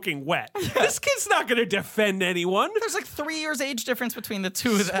 pounds soaking wet. This kid's not going to defend anyone. There's like 3 years age difference between the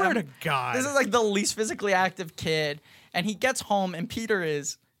two of them. Swear to God. This is like the least physically active kid. And he gets home, and Peter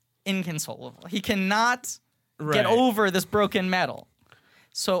is inconsolable. He cannot Right. get over this broken metal.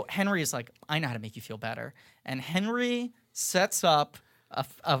 So Henry is like, I know how to make you feel better. And Henry sets up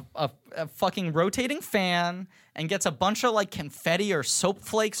a fucking rotating fan and gets a bunch of like confetti or soap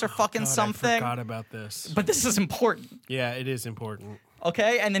flakes or fucking God, something. I forgot about this. But this is important. Yeah, it is important.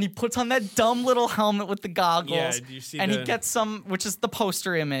 Okay, and then he puts on that dumb little helmet with the goggles. Yeah, do you see and he the- gets some, which is the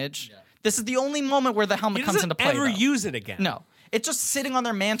poster image. This is the only moment where the helmet He comes doesn't into play. ever though. use it again. No, it's just sitting on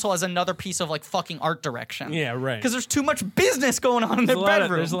their mantle as another piece of like fucking art direction. Yeah, right. Because there's too much business going on in their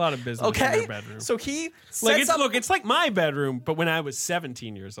bedroom. There's a lot of business okay? in their bedroom. So he sets Like up. it's like my bedroom, but when I was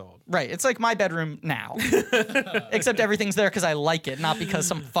 17 years old. Right, it's like my bedroom now. Except everything's there because I like it, not because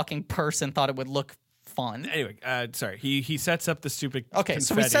some fucking person thought it would look fun. Anyway, sorry. He sets up the stupid Okay,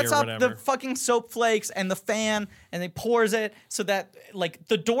 so he confetti sets or up whatever. the fucking soap flakes and the fan, and he pours it so that like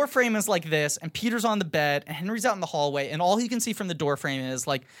the door frame is like this, and Peter's on the bed, and Henry's out in the hallway, and all you can see from the door frame is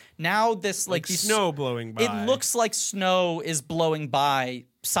like now this these- snow blowing by. It looks like snow is blowing by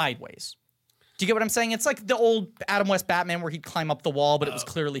sideways Do you get what I'm saying? It's like the old Adam West Batman where he'd climb up the wall, but it was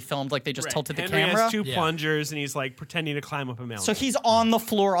clearly filmed, like they just tilted the Henry camera. has two plungers, and he's like pretending to climb up a mountain. So he's on the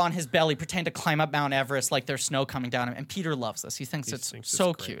floor on his belly, pretending to climb up Mount Everest like there's snow coming down. And Peter loves this. He thinks it's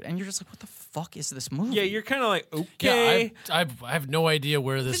so cute. And you're just like, what the fuck is this movie? Yeah, you're kind of like, okay. Yeah, I have no idea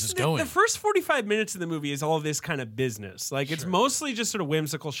where this is going. The first 45 minutes of the movie is all this kind of business. Like, it's mostly just sort of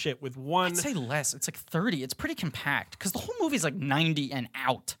whimsical shit with one. I'd say less. It's like 30. It's pretty compact because the whole movie's like 90 and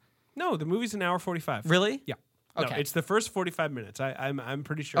out. No, the movie's an hour 45. Really? Yeah. Okay. No, it's the first 45 minutes. I'm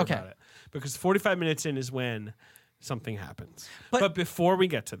pretty sure about it. Because 45 minutes in is when something happens. But before we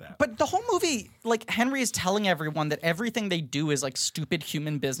get to that. But the whole movie, like, Henry is telling everyone that everything they do is like stupid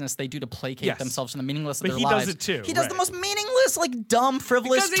human business they do to placate themselves in the meaningless of their lives. But he does it too. He does the most meaningless, like, dumb,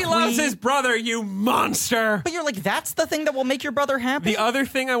 frivolous Because he loves his brother, you monster. But you're like, that's the thing that will make your brother happy? The other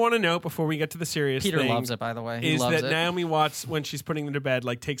thing I want to note before we get to the serious Peter thing loves it, by the way. He is loves that it. Naomi Watts, when she's putting them to bed,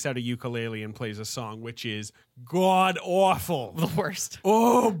 like takes out a ukulele and plays a song, which is god awful. The worst.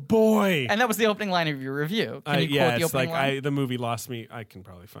 Oh boy. And that was the opening line of your review. Can you quote the opening line? The movie lost me. I can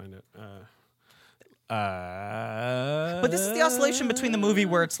probably find it. But this is the oscillation between the movie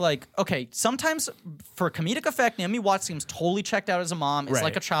where it's like, okay, sometimes for comedic effect, Naomi Watts seems totally checked out as a mom. It's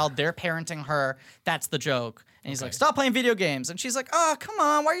like a child. They're parenting her. That's the joke. And he's like, stop playing video games. And she's like, oh, come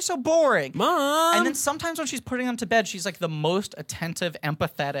on. Why are you so boring? Mom. And then sometimes when she's putting them to bed, she's like the most attentive,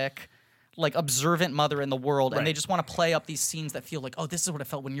 empathetic, like observant mother in the world. And they just want to play up these scenes that feel like, oh, this is what it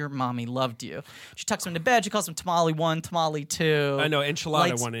felt when your mommy loved you. She tucks him to bed. She calls him Tamale 1, Tamale 2. I know,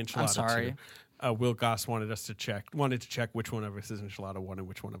 Enchilada 1, Enchilada 2. I'm sorry. Will Goss wanted to check which one of us is Enchilada 1 and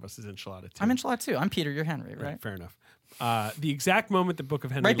which one of us is Enchilada 2. I'm Enchilada 2. I'm Peter, you're Henry, right? Fair enough. The exact moment the Book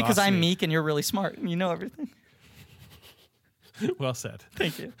of Henry right, because lost I'm me, meek and you're really smart and you know everything. Well said.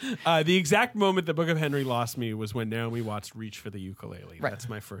 Thank you. The exact moment the Book of Henry lost me was when Naomi Watts reached for the ukulele. Right. That's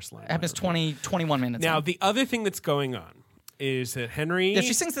my first line. It happens 21 minutes. Now, in. the other thing that's going on is that Henry... Yeah,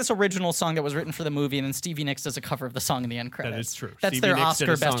 she sings this original song that was written for the movie, and then Stevie Nicks does a cover of the song in the end credits. That is true. That's Stevie their Nicks did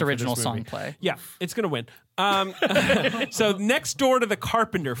a Oscar song Best for Original this Song movie. play. Yeah, it's going to win. So next door to the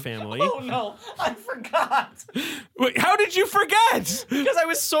Carpenter family... Oh, no. I forgot. Wait, how did you forget? Because I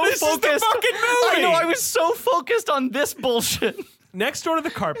was so This focused. is the fucking movie! I know, I was so focused on this bullshit. Next door to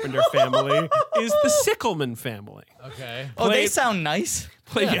the Carpenter family is the Sickleman family. Okay. Oh, they sound nice.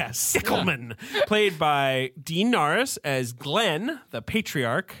 Sickleman. Played by Dean Norris as Glenn, the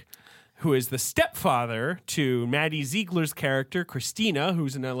patriarch, who is the stepfather to Maddie Ziegler's character, Christina,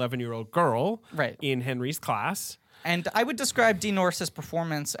 who's an 11-year-old girl in Henry's class. And I would describe Dean Norris's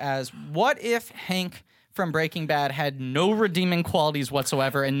performance as, what if Hank from Breaking Bad had no redeeming qualities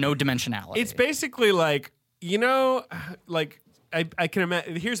whatsoever and no dimensionality? It's basically like, I can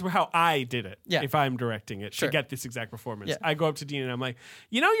imagine. Here's how I did it. Yeah. If I'm directing it to get this exact performance, Yeah. I go up to Dean and I'm like,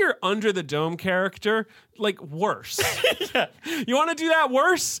 your Under the Dome character, like worse. You want to do that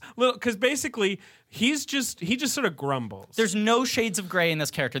worse? Because basically, he just sort of grumbles. There's no shades of gray in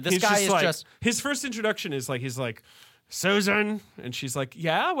this character. This guy is just his first introduction is like he's like, Susan, and she's like,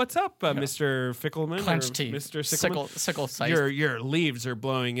 yeah, what's up, Mr. Fickleman? Clenched teeth. Mr. Sickleman? Sickle size. Your leaves are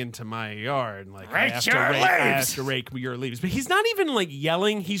blowing into my yard. And, like, I Rake have to rake your leaves. But he's not even like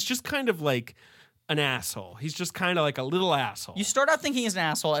yelling. He's just kind of like an asshole. He's just kind of like a little asshole. You start out thinking he's an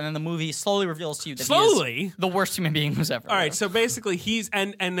asshole, and then the movie slowly reveals to you that he is the worst human being who's ever All right, lived. so basically he's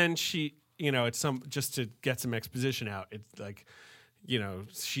and then she, it's some just to get some exposition out. It's like,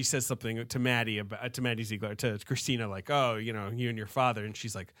 she says something to Maddie Ziegler, to Christina, like, oh, you and your father. And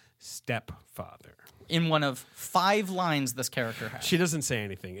she's like, stepfather. In one of 5 lines this character has. She doesn't say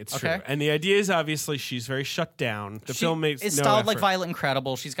anything. It's Okay. true. And the idea is obviously she's very shut down. The film makes is no styled effort. like Violet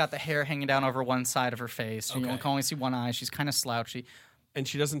Incredible. She's got the hair hanging down over one side of her face. You can only see one eye. She's kind of slouchy. And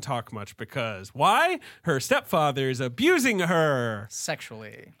she doesn't talk much because why? Her stepfather is abusing her.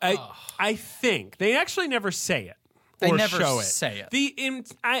 Sexually. I think. They actually never say it. They or never show it. say it.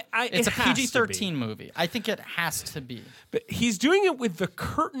 It's a PG-13 movie. I think it has to be. But he's doing it with the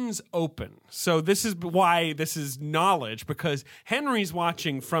curtains open. So this is why this is knowledge, because Henry's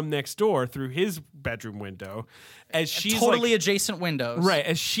watching from next door through his bedroom window as she's totally adjacent windows. Right,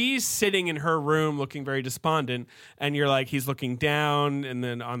 as she's sitting in her room looking very despondent, and you're like, he's looking down, and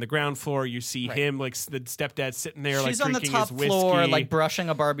then on the ground floor you see him, like the stepdad sitting there, She's like on the drinking top his whiskey. floor, like brushing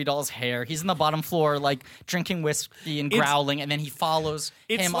a Barbie doll's hair. He's on the bottom floor, like drinking whiskey and growling, and then he follows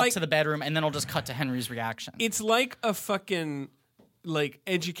him up to the bedroom, and then it'll just cut to Henry's reaction. It's like a fucking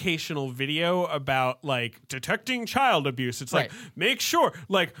educational video about like detecting child abuse. It's like make sure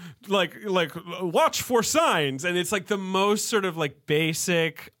like watch for signs, and it's like the most sort of like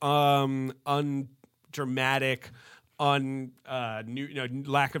basic undramatic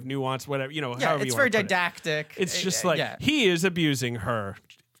lack of nuance, whatever, Yeah, however it's you very want to put it. didactic. It's just like yeah. he is abusing her.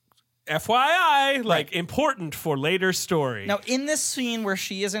 FYI, like important for later story. Now, in this scene where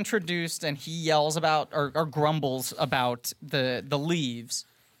she is introduced and he yells about or grumbles about the leaves,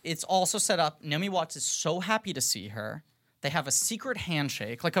 it's also set up. Naomi Watts is so happy to see her. They have a secret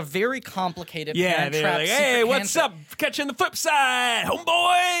handshake, like a very complicated Parent they're Trap like, secret hey, what's handshake. up? Catching the flip side,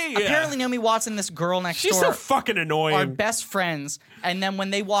 homeboy. Apparently, Naomi Watts and this girl next She's door so fucking annoying. are best friends. And then when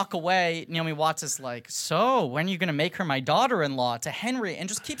they walk away, Naomi Watts is like, so when are you going to make her my daughter-in-law to Henry? And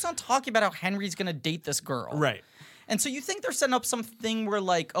just keeps on talking about how Henry's going to date this girl. Right. And so you think they're setting up something where,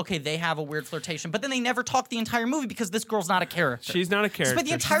 like, okay, they have a weird flirtation, but then they never talk the entire movie because this girl's not a character. She's not a character. Despite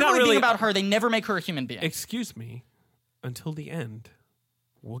the She's entire not movie really being about her, they never make her a human being. Excuse me. Until the end.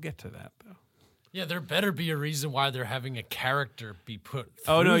 We'll get to that, though. Yeah, there better be a reason why they're having a character be put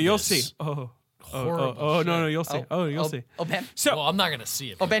through Oh, no, you'll this see. Oh, horrible no, shit. you'll see. Oh, you'll see. Oh, Ben. So, Well, I'm not going to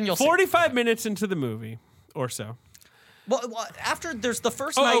see it. Oh, Ben, you'll see. 45 minutes into the movie, or so. Well, after there's the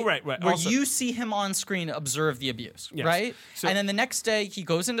first Oh, night right. where Also- you see him on screen observe the abuse, Yes. right? So- and then the next day he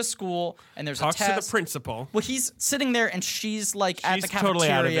goes into school and there's Talks a to test. the principal. Well, he's sitting there and she's like at the She's totally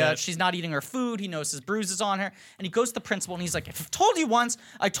out of cafeteria. it. She's not eating her food. He knows his bruises on her. And he goes to the principal and he's like, I've told you once.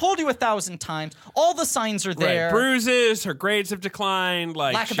 I told you 1,000 times. All the signs are there. Right. Bruises, her grades have declined.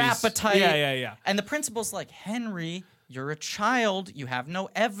 Like Lack of she's- appetite. Yeah. And the principal's like, Henry, you're a child. You have no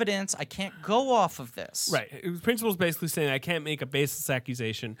evidence. I can't go off of this. Right. The principal's basically saying, I can't make a baseless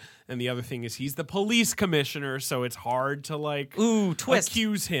accusation. And the other thing is he's the police commissioner, so it's hard to, like, Ooh, twist.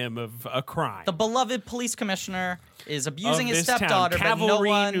 accuse him of a crime. The beloved police commissioner is abusing Of his this town, stepdaughter, but no Cavalry,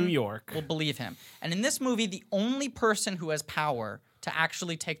 one New York. will believe him. And in this movie, the only person who has power to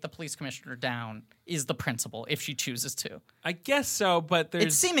actually take the police commissioner down is the principal, if she chooses to. I guess so, but there's...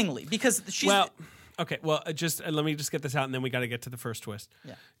 It's seemingly, because she's... Well, okay, well, let me just get this out, and then we got to get to the first twist.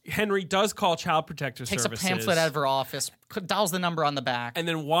 Yeah. Henry does call Child Protective takes Services. a pamphlet out of her office, dials the number on the back. And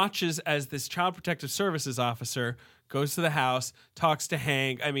then watches as this Child Protective Services officer goes to the house, talks to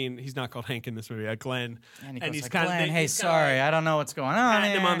Hank. I mean, he's not called Hank in this movie, Glenn. and he goes he's like, kinda- Glenn, hey, he's kinda sorry, like I don't know what's going on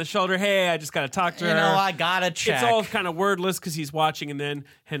patting him here. on the shoulder. Hey, I just got to talk to her. You know, I gotta check. It's all kind of wordless because he's watching, and then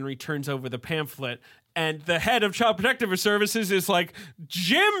Henry turns over the pamphlet. And the head of Child Protective Services is like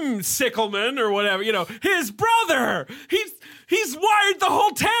Jim Sickleman or whatever, his brother. He's wired the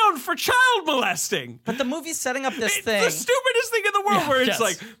whole town for child molesting. But the movie's setting up this It's thing. the stupidest thing in the world, Yeah, where it's yes.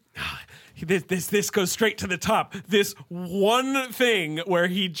 like. This goes straight to the top. This one thing where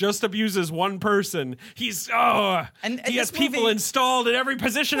he just abuses one person. He's And he has this people movie- installed in every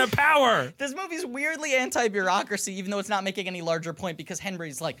position of power. This movie's weirdly anti-bureaucracy, even though it's not making any larger point, because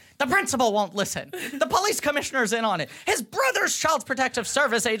Henry's like, the principal won't listen. The police commissioner's in on it. His brother's Child Protective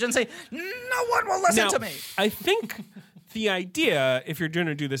Service agency. No one will listen Now, to me. I think the idea, if you're going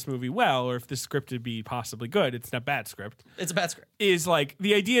to do this movie well, or if this script would be possibly good, it's not a bad script, It's a bad script. is like,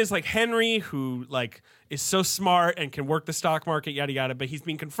 the idea is like Henry, who like is so smart and can work the stock market, yada, yada, but he's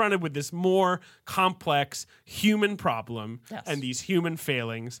being confronted with this more complex human problem Yes. and these human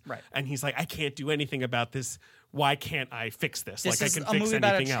failings. Right. And he's like, I can't do anything about this. Why can't I fix this? This like is I can a fix movie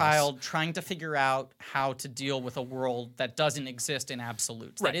about a anything else. child trying to figure out how to deal with a world that doesn't exist in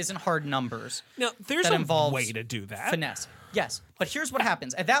absolutes, Right. that isn't hard numbers. Now, there's that a involves way to do that. Finesse. Yes, but here's what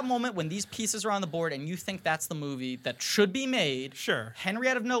happens. At that moment, when these pieces are on the board and you think that's the movie that should be made, Sure. Henry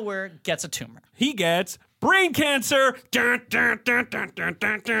out of nowhere gets a tumor. He gets brain cancer. They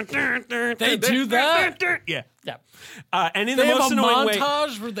do that? Yeah. Yeah. And in They the have most a annoying way.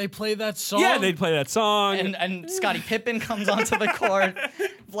 montage where they play that song. Yeah, they'd play that song. And Scottie Pippen comes onto the court.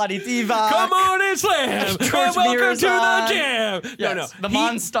 Vladi Divac. Come on and slam. And George welcome Mirazon. to the jam. Yes, No. the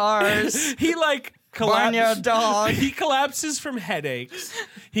Monstars. He like Barnyard Dog. He collapses from headaches.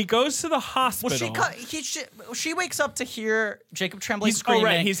 He goes to the hospital. Well, she wakes up to hear Jacob Tremblay screaming.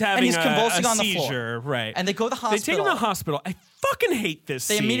 Right. He's having and he's convulsing a on the seizure. floor. Right. And they go to the They hospital. take him to the hospital. I fucking hate this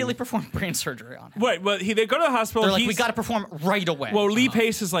They scene. immediately perform brain surgery on him. Right. Well, they go to the hospital. They're like, He's- we got to perform right away. Well, Lee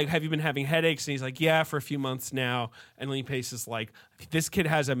Pace is like, have you been having headaches? And he's like, yeah, for a few months now. And Lee Pace is like, this kid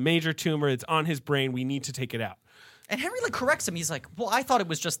has a major tumor. It's on his brain. We need to take it out. And Henry corrects him. He's like, well, I thought it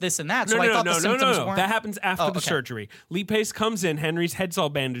was just this and that. So I thought the symptoms weren't. That happens after the okay. surgery. Lee Pace comes in. Henry's head's all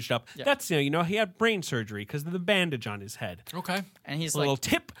bandaged up. Yeah. That's, he had brain surgery because of the bandage on his head. Okay. And he's A little like,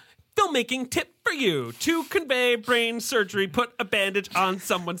 tip, filmmaking tip for you. To convey brain surgery, put a bandage on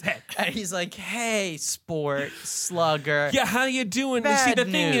someone's head. and he's like, hey, sport, slugger. Yeah, how you doing? Bad See, the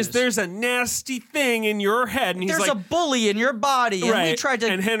thing news. is, there's a nasty thing in your head. And he's There's like, a bully in your body. And we tried to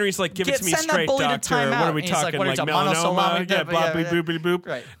and Henry's like, give it to me send that straight, bully to doctor. timeout. What are we And he's like, talking? what are we Like talking? melanoma? Monosyllabic, Yeah, blah, yeah. boop, boop, boop.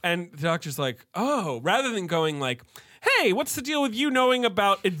 Right. And the doctor's like, oh, rather than going like, hey, what's the deal with you knowing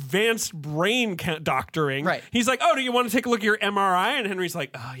about advanced brain doctoring? Right. He's like, oh, do you want to take a look at your MRI? And Henry's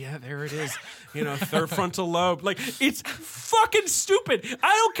like, oh, yeah, there it is. Third frontal lobe. Like, it's fucking stupid.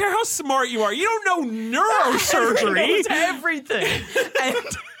 I don't care how smart you are. You don't know neurosurgery. He knows everything. And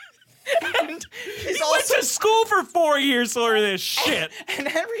He went to school for 4 years to learn this shit. And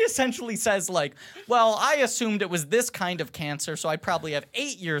Henry essentially says, like, well, I assumed it was this kind of cancer, so I probably have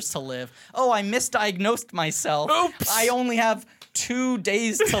 8 years to live. Oh, I misdiagnosed myself. Oops. I only have 2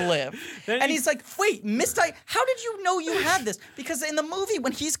 days to live. And he's like, wait, how did you know you had this? Because in the movie,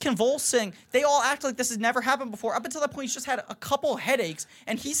 when he's convulsing, they all act like this has never happened before. Up until that point, he's just had a couple headaches,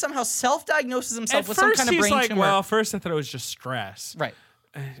 and he somehow self-diagnoses himself with some kind of brain tumor. Well, first I thought it was just stress. Right.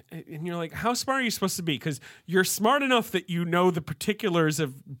 And you're like, how smart are you supposed to be? Because you're smart enough that you know the particulars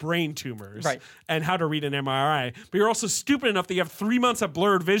of brain tumors and how to read an MRI, but you're also stupid enough that you have 3 months of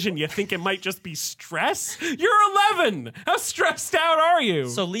blurred vision. You think it might just be stress? You're 11. How stressed out are you?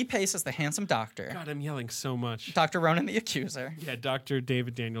 So Lee Pace is the handsome doctor. God, I'm yelling so much. Dr. Ronan the accuser. Yeah, Dr.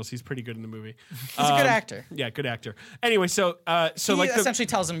 David Daniels. He's pretty good in the movie. He's a good actor. Yeah, good actor. Anyway, so He like essentially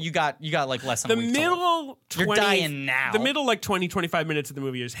tells him you got like less than a week to live. You're dying now. The middle 20-25 minutes of the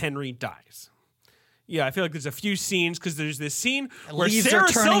movie is Henry dies. Yeah, I feel like there's a few scenes because there's this scene where Leaves Sarah are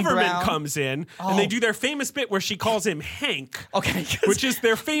turning Silverman brown. comes in and they do their famous bit where she calls him Hank. Okay. Which is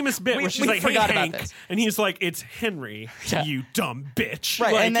their famous bit where she's we like, hey, forgot about Hank. this. And he's like, it's Henry, you dumb bitch.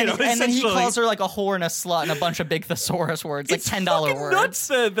 Right, Like, and then he essentially- calls her like a whore and a slut and a bunch of big thesaurus words, like it's $10 fucking words. nuts,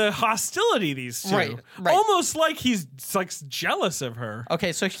 the hostility these two. Right. Almost like he's like jealous of her.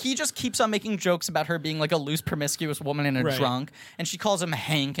 Okay, so he just keeps on making jokes about her being like a loose, promiscuous woman and a drunk, and she calls him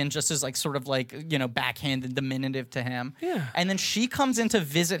Hank and just is like sort of like, backhanded, diminutive to him. Yeah. And then she comes in to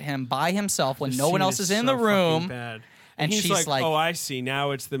visit him by himself when no Scene one else is in the so room. fucking bad. And he's she's like, oh, I see.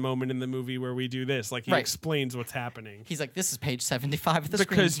 Now it's the moment in the movie where we do this. Like, he explains what's happening. He's like, this is page 75 of the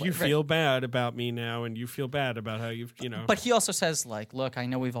Because screenplay. you feel bad about me now, and you feel bad about how you've, But he also says, like, look, I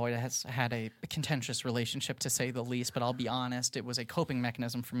know we've always had a contentious relationship, to say the least, but I'll be honest, it was a coping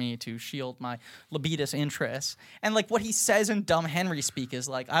mechanism for me to shield my libidinous interests. And, like, what he says in dumb Henry speak is,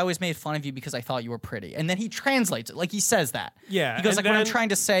 like, I always made fun of you because I thought you were pretty. And then he translates it. Like, he says that. Yeah. He goes, and like, what I'm then- trying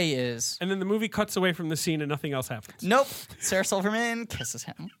to say is... And then the movie cuts away from the scene and nothing else happens. Nope. Sarah Silverman kisses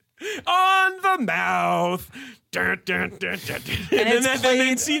him. On the mouth. Dun, dun, dun, dun, dun. And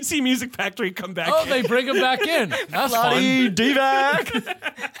then CNC Music Factory come back. Oh, they bring him back in. That's Bloody fun. D-back.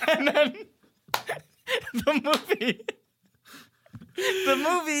 And then the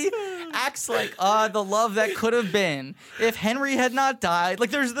movie acts like the love that could have been if Henry had not died.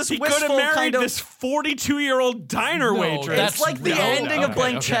 Like, there's this He could have wistful married kind of... this 42-year-old diner waitress. that's It's like the No, ending of okay,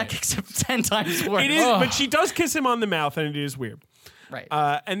 Blank okay. Check, except 10 times worse. It is, but she does kiss him on the mouth, and it is weird. Right.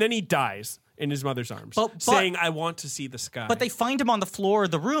 And then he dies in his mother's arms, But- saying, I want to see the sky. But they find him on the floor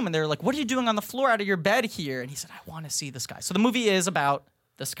of the room, and they're like, what are you doing on the floor out of your bed here? And he said, I want to see the sky. So the movie is about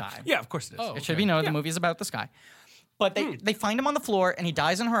the sky. Yeah, of course it is. Oh. It should be known the movie is about the sky. But they find him on the floor, and he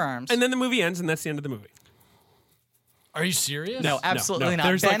dies in her arms. And then the movie ends, and that's the end of the movie. Are you serious? No, absolutely no. not.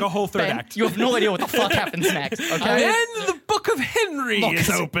 There's like a whole third Ben, act. You have no idea what the fuck happens next. Okay. And then the Book of Henry is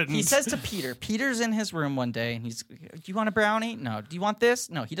opened. He says to Peter, Peter's in his room one day, and he's, do you want a brownie? No. Do you want this?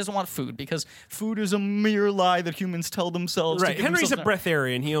 No. He doesn't want food because food is a mere lie that humans tell themselves. Right, To give Henry's a themselves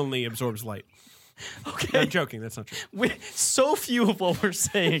breatharian. He only absorbs light. Okay. I'm joking. That's not true. So few of what we're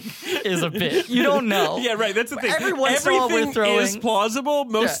saying is a bit. You don't know. Yeah, right. That's the thing. Every once in a while we're Everything is throwing- plausible.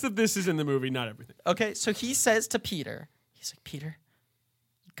 Most Yeah. of this is in the movie, not everything. Okay, so he says to Peter, he's like, Peter,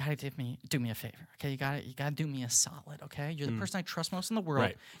 you gotta do me a favor, okay? You gotta do me a solid, okay? You're the person I trust most in the world.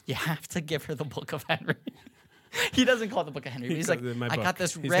 Right. You have to give her the Book of Henry. He doesn't call it the Book of Henry. But he's like, calls it my I book. got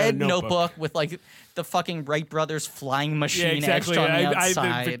this He's got a red notebook. notebook with like the fucking Wright brothers flying machine Yeah, exactly. etched on the the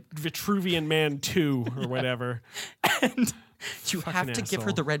outside. Vitruvian Man 2 or whatever. And you have to give her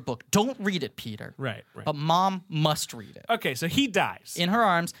asshole. the red book. Don't read it, Peter. Right. But Mom must read it. Okay, so he dies. In her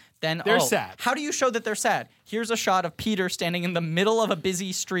arms, then They're sad. How do you show that they're sad? Here's a shot of Peter standing in the middle of a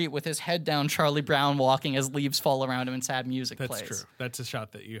busy street with his head down, Charlie Brown walking as leaves fall around him and sad music That's plays. true. That's a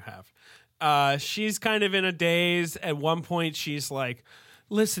shot that you have. She's kind of in a daze. At one point, she's like,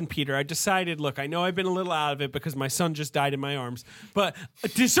 listen, Peter, I decided, look, I know I've been a little out of it because my son just died in my arms, but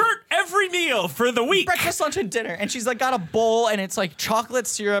dessert every meal for the week. Breakfast, lunch, and dinner. And she's like got a bowl and it's like chocolate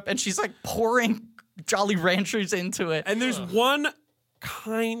syrup and she's like pouring Jolly Ranchers into it. And there's one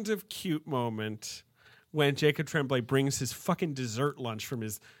kind of cute moment when Jacob Tremblay brings his fucking dessert lunch from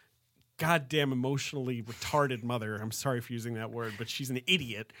his goddamn emotionally retarded mother. I'm sorry for using that word, but she's an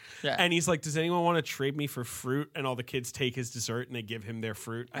idiot. Yeah. And he's like, does anyone want to trade me for fruit? And all the kids take his dessert and they give him their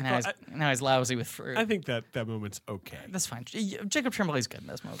fruit. Now he's lousy with fruit. I think that moment's okay. That's fine. Jacob Tremblay's good in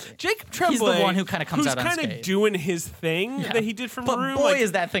this movie. Jacob Tremblay, he's the one who kind of comes out who's kind unscathed. of doing his thing that he did from But Maroon. boy, like,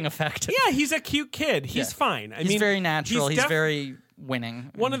 is that thing effective. yeah, he's a cute kid. He's fine. I He's mean, very natural. He's def- very winning.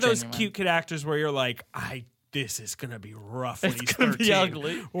 one of those genuine. cute kid actors where you're like, this is gonna be rough when he's gonna 13. be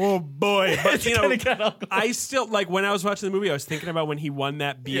ugly. Oh boy! But you know, gonna get ugly. I still like when I was watching the movie. I was thinking about when he won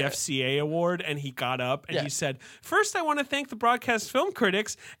that BFCA award, and he got up and he said, "First, I want to thank the broadcast film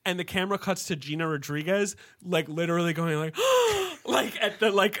critics." And the camera cuts to Gina Rodriguez, like literally going like, like at the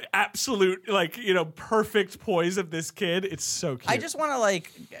like absolute like perfect poise of this kid. It's so cute. I just want to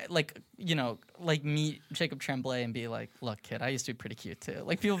meet Jacob Tremblay and be like, look, kid, I used to be pretty cute too.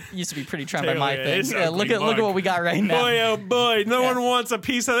 Like people used to be pretty charmed by my things. it's Yeah, look ugly at mug. what we got right now. Boy, oh boy, no one wants a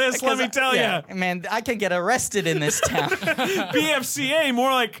piece of this. Let me tell you, man, I can get arrested in this town. BFCA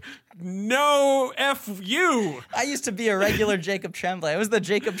more like no F you. I used to be a regular Jacob Tremblay. I was the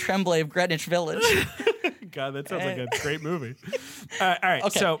Jacob Tremblay of Greenwich Village. God, that sounds like a great movie. All right,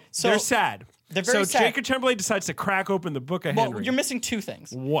 Okay, so they're sad. They're very sad. Jacob Tremblay decides to crack open the book of Henry. Well, you're missing two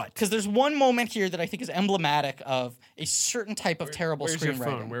things. What? Because there's one moment here that I think is emblematic of a certain type of terrible Where's your screenwriting.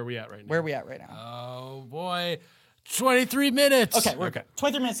 phone? Where are we at right now? Where are we at right now? Oh boy, 23 minutes. Okay, we're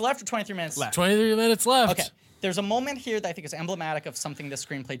 23 minutes left or 23 minutes left? 23 minutes left. Okay. There's a moment here that I think is emblematic of something the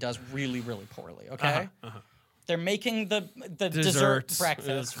screenplay does really, really poorly, okay? They're making the dessert Desserts.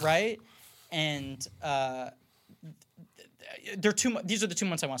 breakfast, right? And these are the 2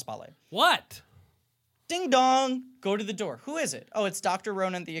 months I want to spotlight. What? Ding dong, go to the door. Who is it? Oh, it's Dr.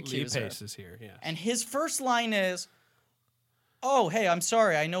 Ronan the Lee accuser. Pace is here, yeah. And his first line is, "Oh, hey, I'm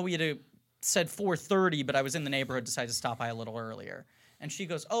sorry. I know we had said 4:30, but I was in the neighborhood, decided to stop by a little earlier." And she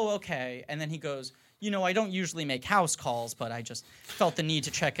goes, "Oh, okay." And then he goes, I don't usually make house calls, but I just felt the need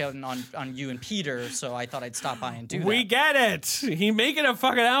to check out on you and Peter, so I thought I'd stop by and do that. We get it. He making a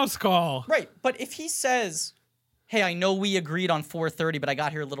fucking house call. Right, but if he says, "Hey, I know we agreed on 4:30, but I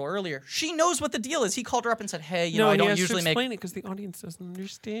got here a little earlier," she knows what the deal is. He called her up and said, "Hey, I don't usually make." explain it because the audience doesn't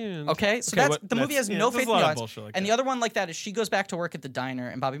understand. Okay, so the movie has no faith in the audience. And the other one like that is she goes back to work at the diner,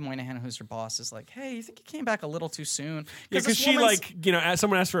 and Bobby Moynihan, who's her boss, is like, "Hey, you think you came back a little too soon?" Because she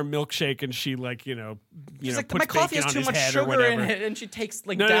someone asked for a milkshake and she She's like, puts "My coffee bacon has on too his much head or sugar in whatever. it," and she takes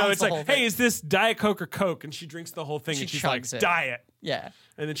No, downs it's the like, whole thing. "Hey, is this Diet Coke or Coke?" And she drinks the whole thing She and she's like, chugs it. "Diet." Yeah.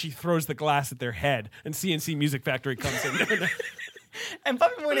 And then she throws the glass at their head, and CNC Music Factory comes in. And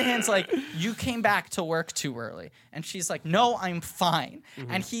Bobby Moynihan's like, "You came back to work too early." And she's like, "No, I'm fine."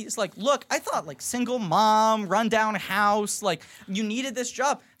 And he's like, "Look, I thought single mom, rundown house, you needed this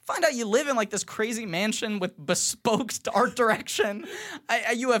job. Find out you live in this crazy mansion with bespoke art direction.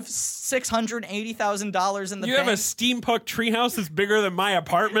 You have $680,000 in the You bank. have a steampunk treehouse that's bigger than my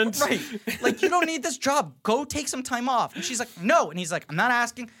apartment. Right. You don't need this job. Go take some time off." And she's like, "No." And he's like, "I'm not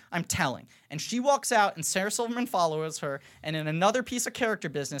asking, I'm telling." And she walks out, and Sarah Silverman follows her. And in another piece of character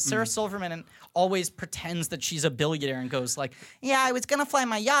business, Sarah Silverman always pretends that she's a billionaire and goes "Yeah, I was going to fly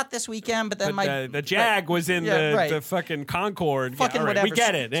my yacht this weekend, but then the Jag was in the fucking Concorde. Fucking all right, whatever. we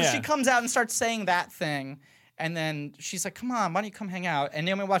get it. So Yeah. she comes out and starts saying that thing. And then she's like, "Come on, why don't you come hang out?" And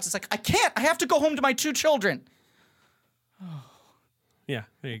Naomi Watts is like, "I can't. I have to go home to my 2 children." Yeah,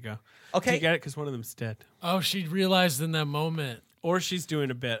 there you go. Okay. Do you get it? Because one of them's dead. Oh, she realized in that moment. Or she's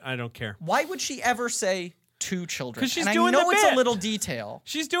doing a bit. I don't care. Why would she ever say 2 children? 'Cause she's and doing I know the it's bit. a little detail.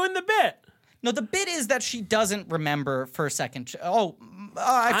 She's doing the bit. No, the bit is that she doesn't remember for a second.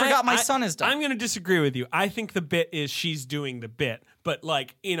 I forgot my son is done. I'm going to disagree with you. I think the bit is she's doing the bit, but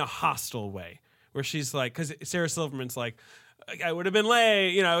in a hostile way, where she's like, because Sarah Silverman's like, "I would have been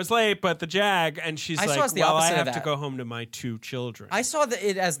late, I was late, but the Jag," and she's I saw like, it's the "Well, I opposite of have to that. go home to my 2 children." I saw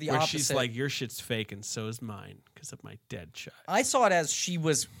it as the where opposite. she's like, "Your shit's fake, and so is mine because of my dead child." I saw it as she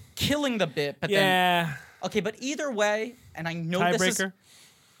was killing the bit, but then Yeah. okay. But either way, and I know this is. Tiebreaker.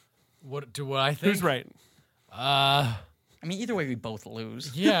 What I think? Who's right? I mean, either way, we both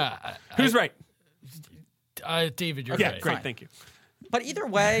lose. Yeah. Who's right? David, you're Yeah, right. great. Fine. Thank you. But either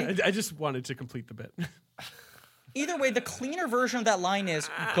way, I just wanted to complete the bit. the cleaner version of that line is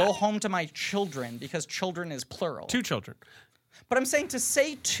 "go home to my children" because children is plural. 2 children. But I'm saying to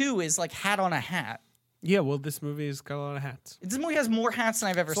say 2 is like hat on a hat. Yeah, well, this movie's got a lot of hats. This movie has more hats than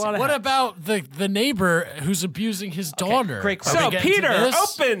I've ever a seen. lot of What hats. about the neighbor who's abusing his daughter? great Are question. we So getting to Peter this?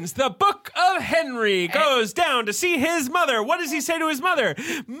 opens the book of Henry, goes down to see his mother. What does he say to his mother?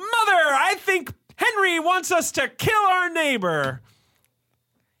 "Mother, I think Henry wants us to kill our neighbor."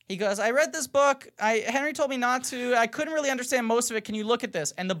 He goes, I read this book. Henry told me not to. I couldn't really understand most of it. Can you look at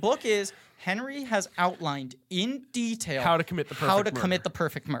this? And the book is Henry has outlined in detail how to commit the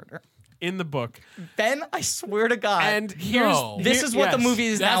perfect murder. In the book. Ben, I swear to God. And this is what the movie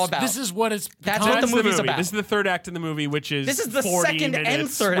is now about. This is what it's That's what the movie's about. This is the third act in the movie, which is this is the 40 second minutes. and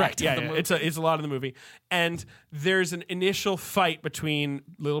third act of the movie. It's a lot of the movie. And there's an initial fight between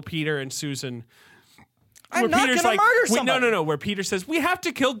little Peter and Susan. I'm not going to murder somebody. No. Where Peter says, we have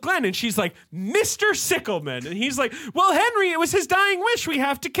to kill Glenn. And she's like, Mr. Sickleman. And he's like, well, Henry, it was his dying wish. We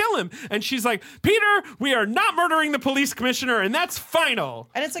have to kill him. And she's like, Peter, we are not murdering the police commissioner. And that's final.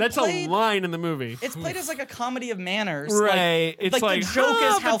 And it's like that's a line in the movie. It's played as like a comedy of manners. Right. It's like the joke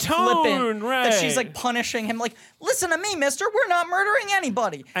is how flippant that she's like punishing him. Like, listen to me, mister. We're not murdering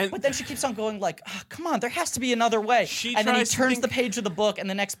anybody. But then she keeps on going like, oh, come on, there has to be another way. And then he turns the page of the book and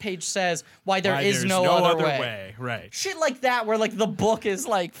the next page says why there is no other way. Right. Shit like that where like the book is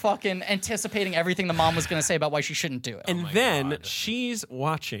like fucking anticipating everything the mom was going to say about why she shouldn't do it. And then she's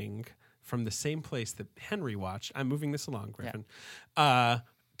watching from the same place that Henry watched. I'm moving this along, Griffin. Yeah.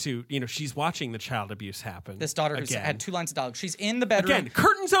 She's watching the child abuse happen. This daughter who's had 2 lines of dialogue. She's in the bedroom. Again,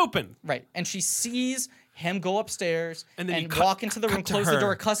 curtains open. Right. And she sees him go upstairs and walk into the room, close her. the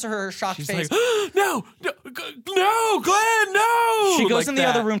door, cuss her shocked She's face. Like, no, Glenn, no. She goes in the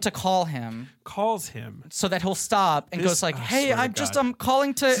other room to call him. Calls him. So that he'll stop and goes like, hey, I'm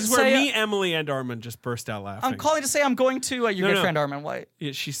calling to say... This is where me, Emily, and Armin just burst out laughing. I'm calling to say I'm going to your good friend Armin White.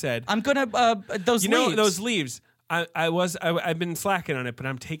 Yeah, she said. I'm going to... those leaves. Those leaves. I've been slacking on it, but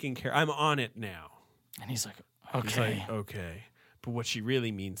I'm taking care. I'm on it now. And he's like, okay. He's like, okay. But what she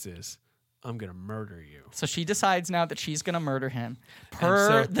really means is, I'm going to murder you. So she decides now that she's going to murder him.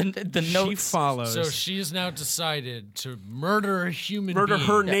 Per the notes. She follows. So she has now decided to murder a human being. Murder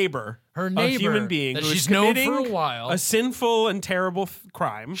her neighbor. Her neighbor. A human being that who she's is known committing for a while. a sinful and terrible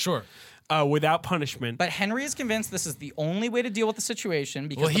crime. Sure. Without punishment. But Henry is convinced this is the only way to deal with the situation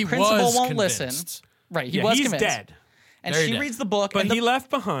because the he principal was won't convinced. Listen. Right, he's he's convinced. dead. And Very she dead. reads the book. But and he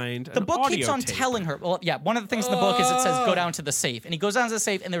left behind the book keeps on telling her. Well, yeah, one of the things in the book is it says go down to the safe. And he goes down to the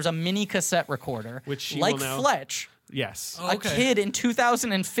safe and there's a mini cassette recorder. Which she like will now- Fletch. Yes. A kid in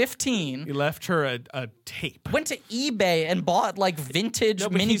 2015 He left her a tape. went to eBay and bought like vintage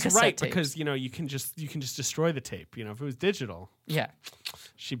mini he's cassette right tapes. because you can just destroy the tape. If it was digital, yeah.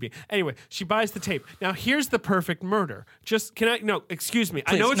 she'd be anyway. She buys the tape. Now here's the perfect murder. Excuse me.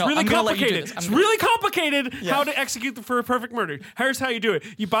 I Please, know it's no, really I'm gonna let you do complicated. this. It's really complicated how to execute for a perfect murder. Here's how you do it.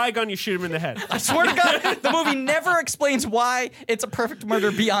 You buy a gun, you shoot him in the head. I swear to God, the movie never explains why it's a perfect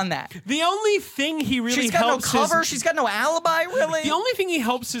murder beyond that. The only thing he really She's got no helps cover. She's got no alibi, really. the only thing he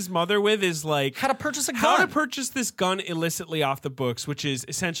helps his mother with is like How to purchase a gun. How to purchase this gun illicitly off the books, which is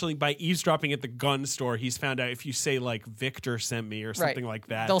essentially by eavesdropping at the gun store. He's found out if you say like Victor sent me or something like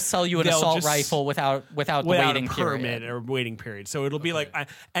that, They'll sell you an assault rifle without the waiting a permit period. or waiting period. So it'll be like,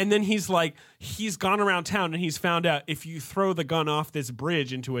 and then he's gone around town and he's found out if you throw the gun off this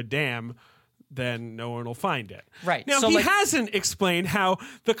bridge into a dam, then no one will find it. Right. Now, So, he like- hasn't explained how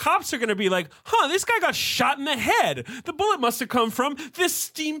the cops are going to be like, this guy got shot in the head. The bullet must have come from this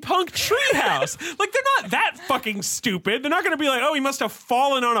steampunk treehouse. Like, they're not that fucking stupid. They're not going to be like, he must have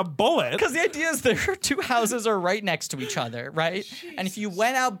fallen on a bullet. Because the idea is their 2 houses are right next to each other, right? And if you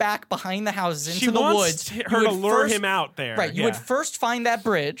went out back behind the houses into She the wants woods, her you to would lure first- him out there. Right, you Yeah. would first find that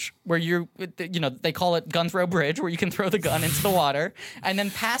bridge where they call it Gun Throw Bridge, where you can throw the gun into the water, and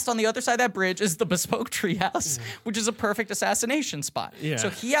then past on the other side of that bridge is the bespoke treehouse, which is a perfect assassination spot. Yeah. So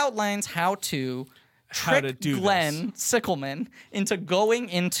he outlines how to trick do Glenn Sickleman into going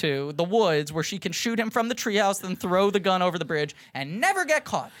into the woods where she can shoot him from the treehouse, then throw the gun over the bridge and never get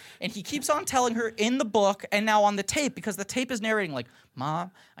caught. And he keeps on telling her in the book and now on the tape, because the tape is narrating like,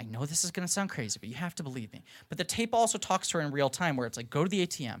 Mom, I know this is going to sound crazy, but you have to believe me. But the tape also talks to her in real time where it's like, go to the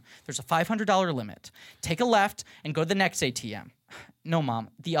ATM. There's a $500 limit. Take a left and go to the next ATM. No, Mom,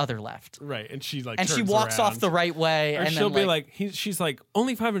 the other left. Right, and she And she walks off the right way. Or and she'll then, be like, she's like,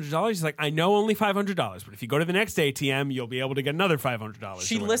 only $500? He's like, I know only $500, but if you go to the next ATM, you'll be able to get another $500.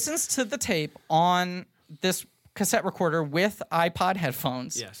 She listens to the tape on this cassette recorder with iPod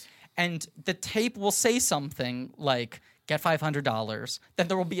headphones. Yes. And the tape will say something like, get $500. Then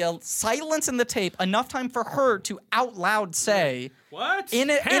there will be a silence in the tape, enough time for her to out loud say, What? in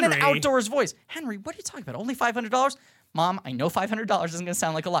an Henry? outdoors voice, Henry, what are you talking about? Only $500? Mom, I know $500 isn't going to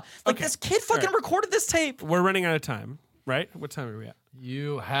sound like a lot. Like, Okay. this kid fucking All right. recorded this tape. We're running out of time, right? What time are we at?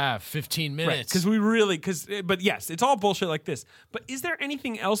 You have 15 minutes. But yes, it's all bullshit like this. But is there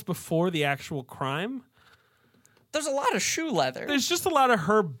anything else before the actual crime? there's a lot of shoe leather. There's just a lot of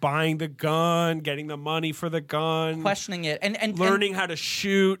her buying the gun, getting the money for the gun, questioning it, and learning how to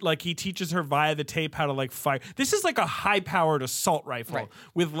shoot. Like he teaches her via the tape how to like fire. This is like a high-powered assault rifle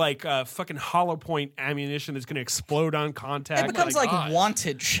with like fucking hollow point ammunition that's going to explode on contact. It becomes like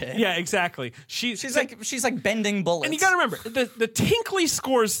wanted shit. Yeah, exactly. She's like bending bullets. And you got to remember the tinkly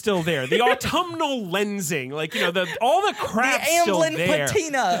score's still there. The autumnal lensing, like all the crap's still there.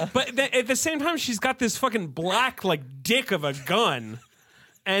 Patina. But at the same time, she's got this fucking black like dick of a gun,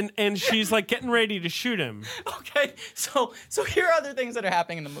 and she's like getting ready to shoot him. Okay, so here are other things that are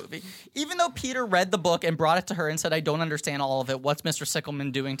happening in the movie. Even though Peter read the book and brought it to her and said, "I don't understand all of it. What's Mr.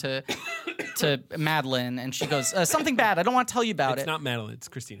 Sickleman doing to Madeline?" And she goes, "Something bad. I don't want to tell you about it." It's not Madeline. It's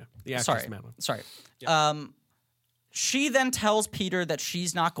Christina. The actress Madeline. Sorry. Yeah. She then tells Peter that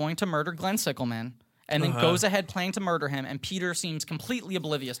she's not going to murder Glenn Sickleman. And then goes ahead planning to murder him, and Peter seems completely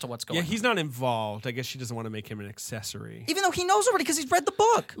oblivious to what's going on. Yeah, he's not involved. I guess she doesn't want to make him an accessory. Even though he knows already because he's read the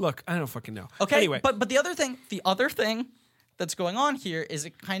book. Look, I don't fucking know. Okay, anyway. But the other thing that's going on here is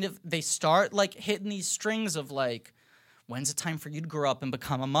it kind of, they start like hitting these strings of like, when's it time for you to grow up and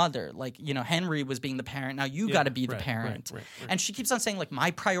become a mother? Like, Henry was being the parent. Now you got to be the parent. Right. And she keeps on saying, like,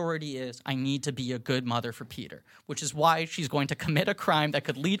 my priority is I need to be a good mother for Peter, which is why she's going to commit a crime that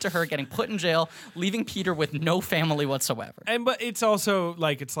could lead to her getting put in jail, leaving Peter with no family whatsoever. But it's also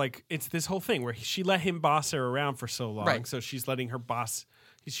like, it's this whole thing where she let him boss her around for so long. Right. So she's letting him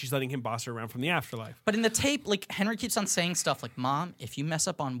boss her around from the afterlife. But in the tape, like, Henry keeps on saying stuff like, "Mom, if you mess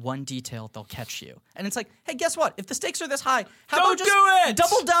up on one detail, they'll catch you." And it's like, hey, guess what? If the stakes are this high, how Don't about just do it!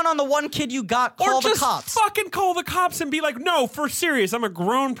 double down on the one kid you got, call the cops. Fucking call the cops and be like, no, for serious, I'm a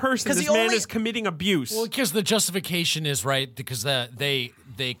grown person. This man is committing abuse. Well, because the justification is right, because they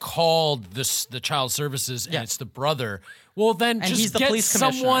called the child services and it's the brother. Well, then and just he's the get police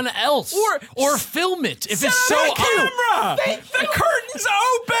someone else, or film it if it's so camera. The curtain's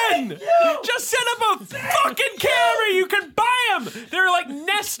open. Just set up a fucking camera. You can buy them. They're like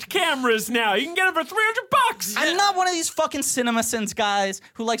Nest cameras now. You can get them for $300. I'm not one of these fucking CinemaSins guys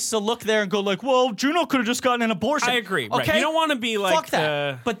who likes to look there and go like, "Well, Juno could have just gotten an abortion." I agree. Okay, right. You don't want to be like fuck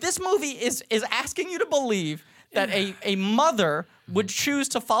that. But this movie is asking you to believe that a mother would choose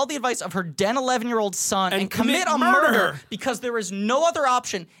to follow the advice of her then 11-year-old son and commit a murder because there is no other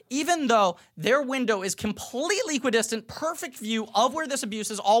option, even though their window is completely equidistant, perfect view of where this abuse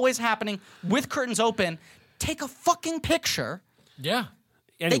is always happening with curtains open. Take a fucking picture. Yeah.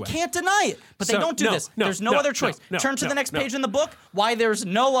 They Anyway. can't deny it, but they don't do this. There's no other choice. Turn to the next page in the book. Why there's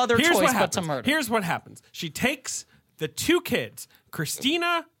no other choice but to murder. Here's what happens. She takes the two kids,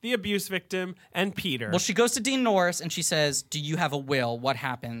 Christina, the abuse victim, and Peter. Well, she goes to Dean Norris and she says, "Do you have a will? What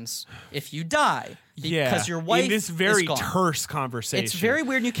happens if you die?" Because your wife in this very is gone. terse conversation. It's very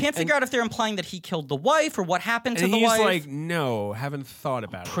weird. And you can't figure out if they're implying that he killed the wife or what happened to and the he's wife. like, no, haven't thought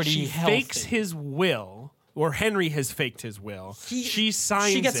about it. Pretty She healthy. fakes his will, or Henry has faked his will. She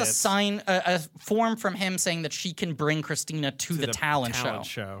signs it. She gets a form from him saying that she can bring Christina to the talent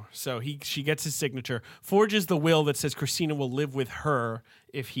show. So she gets his signature, forges the will that says Christina will live with her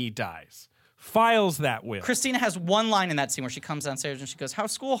if he dies. Files that will. Christina has one line in that scene where she comes downstairs and she goes,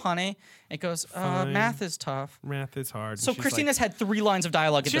 "How's school, honey?" It goes, "Math is tough." Math is hard. So Christina's had 3 lines of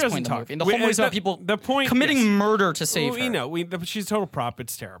dialogue at this point in the movie. And the whole movie's about people point, committing murder to save her. She's a total prop.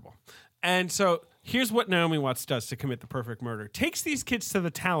 It's terrible. And so here's what Naomi Watts does to commit the perfect murder. Takes these kids to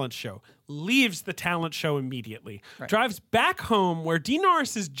the talent show, leaves the talent show immediately, drives back home where Dean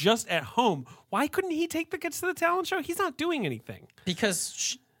Norris is just at home. Why couldn't he take the kids to the talent show? He's not doing anything. Because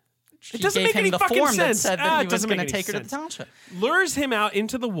she it doesn't gave make him any the fucking form sense. that said that he was going to make take her any to the talent show. Lures him out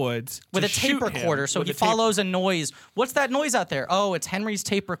into the woods with to a tape shoot recorder, him so with he follows a noise. What's that noise out there? Oh, it's Henry's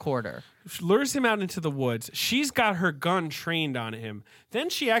tape recorder. Lures him out into the woods. She's got her gun trained on him.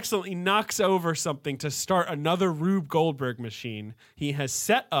 Then she accidentally knocks over something to start another Rube Goldberg machine he has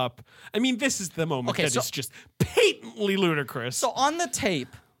set up. I mean, this is the moment that is just patently ludicrous. So on the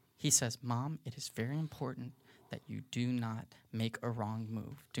tape, he says, "Mom, it is very important that you do not make a wrong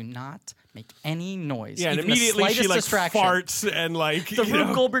move. Do not make any noise." Yeah, and even immediately the she like distraction. farts and like The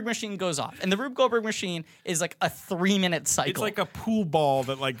Rube Goldberg machine goes off, and the Rube Goldberg machine is like a 3-minute cycle. It's like a pool ball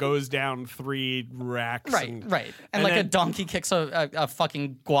that like goes down 3 racks. Right. And like then, a donkey kicks a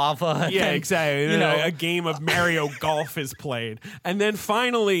fucking guava. Yeah, and, exactly. A game of Mario Golf is played, and then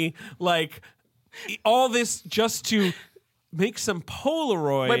finally, like all this just to make some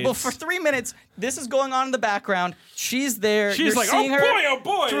Polaroids. Wait, but for 3 minutes, this is going on in the background. She's there. She's You're like, seeing oh her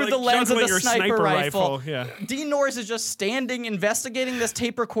boy, through like the lens of the juggling her sniper rifle. Yeah. Dean Norris is just standing, investigating this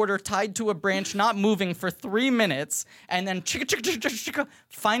tape recorder tied to a branch, not moving for 3 minutes, and then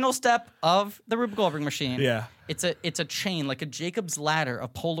final step of the Rube Goldberg machine. Yeah. It's a chain, like a Jacob's ladder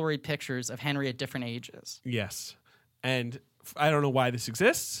of Polaroid pictures of Henry at different ages. Yes. And I don't know why this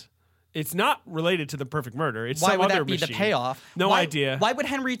exists. It's not related to the perfect murder. It's Why some would other that be machine. the payoff? No idea. Why would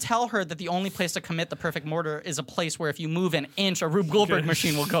Henry tell her that the only place to commit the perfect murder is a place where if you move an inch, a Rube Goldberg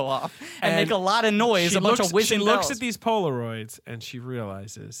machine will go off and make a lot of noise, a bunch of whizzing She bells? looks at these Polaroids and she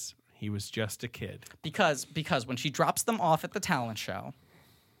realizes he was just a kid. Because when she drops them off at the talent show,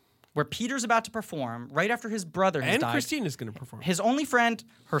 where Peter's about to perform, right after his brother has And died. Christina's going to perform. His only friend,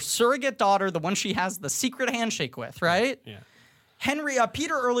 her surrogate daughter, the one she has the secret handshake with, right? Yeah. Henry,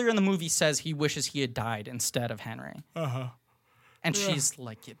 Peter earlier in the movie says he wishes he had died instead of Henry. Uh-huh. And she's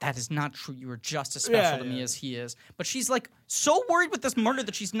like, that is not true. You are just as special to me as he is. But she's like so worried with this murder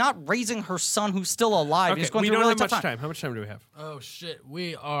that she's not raising her son who's still alive. Okay, He's going we through a don't really have tough much time. time. How much time do we have? Oh shit,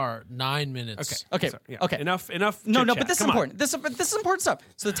 we are 9 minutes. Okay. So, yeah. Okay. Enough. No, chit-chat. but this is Come on. important. This is important stuff.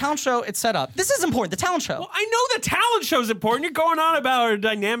 So the talent show, it's set up. This is important. The talent show. Well, I know the talent show's important. You're going on about our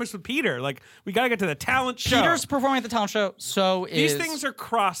dynamics with Peter. Like, we got to get to the talent show. Peter's performing at the talent show. So These is things are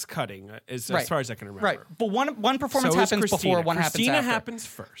cross-cutting, as far as I can remember. right. But one performance So is happens Christina. before, one Christina happens after. happens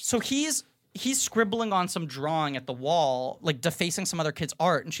first. So he's scribbling on some drawing at the wall, like defacing some other kid's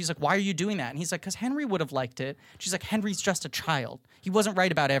art. And she's like, why are you doing that? And he's like, because Henry would have liked it. She's like, Henry's just a child. He wasn't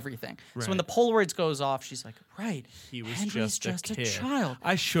right about everything. So when the Polaroids goes off, she's like, right. He was Henry's just a kid. child.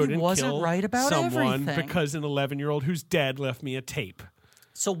 I shouldn't He wasn't kill right about someone everything. because an 11-year-old who's dead left me a tape.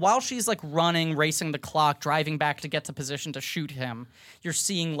 So while she's like running, racing the clock, driving back to get to position to shoot him, you're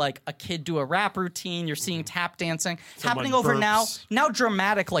seeing like a kid do a rap routine. You're seeing tap dancing happening over burps. now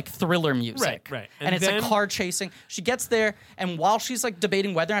dramatic like thriller music. Right. And it's then- a car chasing. She gets there, and while she's like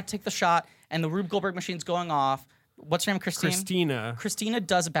debating whether or not to take the shot, and the Rube Goldberg machine's going off. What's her name? Christina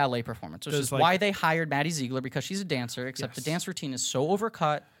does a ballet performance, which is why they hired Maddie Ziegler, because she's a dancer. Except the dance routine is so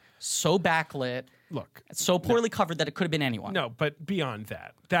overcut, so backlit. Look, so poorly covered that it could have been anyone. No, but beyond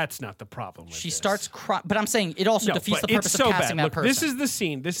that, that's not the problem with She this. starts crying, but I'm saying it also defeats the purpose of casting that person. This is the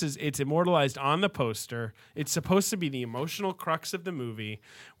scene. It's immortalized on the poster. It's supposed to be the emotional crux of the movie,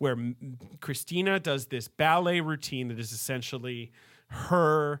 where Christina does this ballet routine that is essentially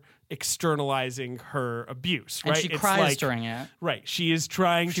her externalizing her abuse. And right? she It's cries like, during it. Right. She is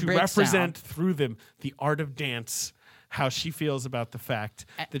trying to breaks represent down. through them the art of dance. How she feels about the fact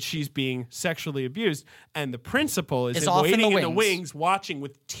that she's being sexually abused, and the principal is off in the waiting in the wings. wings, watching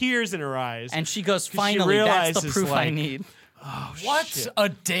with tears in her eyes. And she goes, 'cause she finally, that's the realizes, proof I like, need. What? shit. A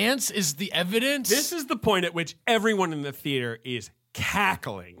dance is the evidence? This is the point at which everyone in the theater is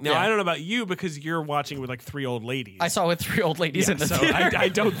cackling. Now, Yeah. I don't know about you because you're watching with like 3 old ladies. I saw it with 3 old ladies in the so theater. I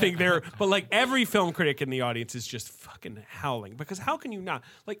don't think they're, but like every film critic in the audience is just fucking howling because how can you not?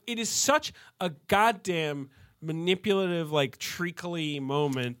 Like, it is such a goddamn manipulative, like treacly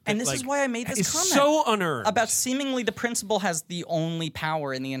moment. And that, this is like, why I made this is comment. so unearned. About seemingly the principal has the only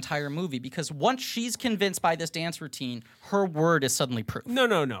power in the entire movie, because once she's convinced by this dance routine, her word is suddenly proof. No.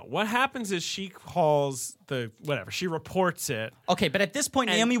 What happens is she calls she reports it. Okay, but at this point,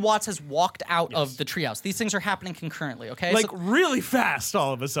 Naomi Watts has walked out of the treehouse. These things are happening concurrently, okay? Like So- really fast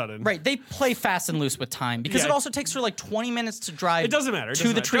all of a sudden. right, they play fast and loose with time, because Yeah. it also takes her like 20 minutes to drive It doesn't matter. It to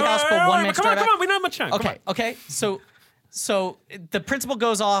doesn't the matter. treehouse, but 1 minute to Come drive on. back. We don't have much time. Come on. Okay. So the principal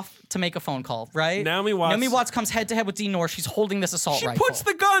goes off to make a phone call, right? Naomi Watts comes head to head with Dean Norris. She's holding this assault She rifle. puts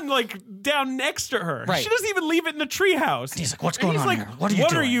the gun like down next to her. Right. She doesn't even leave it in the treehouse. He's like, "What's And going he's on like, here?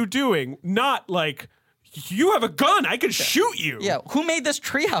 What are you doing?" Not like, you have a gun. I can shoot you. Yeah, who made this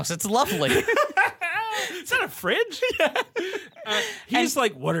treehouse? It's lovely. Is that a fridge? He's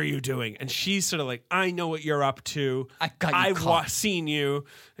like, what are you doing? And she's sort of like, I know what you're up to. I got you I've caught. seen you.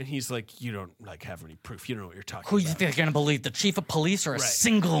 And he's like, you don't like have any proof. You don't know what you're talking Who about. you think are gonna believe? The chief of police or a Right.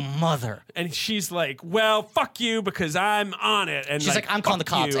 single mother? And she's like, well, fuck you because I'm on it. And She's like, I'm calling the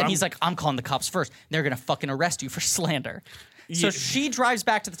 "Fuck cops. you. And I'm he's like, I'm calling the cops first. They're gonna fucking arrest you for slander. So Yeah. she drives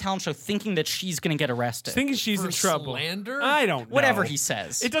back to the talent show thinking that she's gonna get arrested. thinking she's For in trouble. slander? I don't know. Whatever he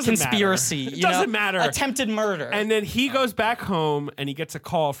says. It doesn't Conspiracy. matter. It you know? doesn't matter. Attempted murder. And then he goes back home and he gets a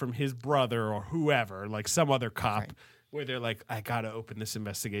call from his brother or whoever, like some other cop, where they're like, I got to open this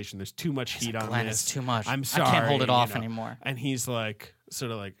investigation. There's too much heat on Glenn, this. it's too much. I'm I sorry. can't hold it you off know. anymore. And he's like,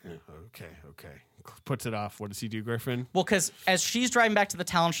 sort of like, okay. Puts it off. What does he do, Griffin? Well, because as she's driving back to the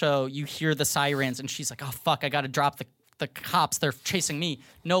talent show, you hear the sirens, and she's like, "Oh fuck, I got to drop the the cops, they're chasing me.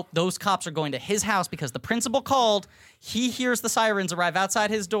 Nope, those cops are going to his house because the principal called. He hears the sirens arrive outside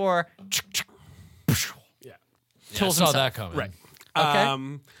his door. Yeah. Kills saw himself. that coming. Right.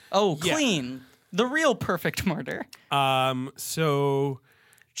 Okay. Clean. The real perfect murder. So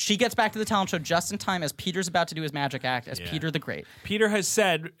She gets back to the talent show just in time as Peter's about to do his magic act as Peter the Great. Peter has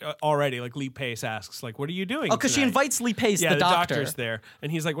said already, like Lee Pace asks, like, what are you doing? Oh, because she invites Lee Pace, the doctor. doctor's there.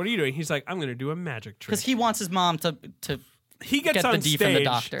 And he's like, what are you doing? He's like, I'm going to do a magic trick. Because he wants his mom to he gets get on the D stage. from the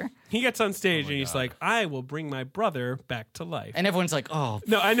doctor. He gets on stage and he's like, I will bring my brother back to life. And everyone's like, oh.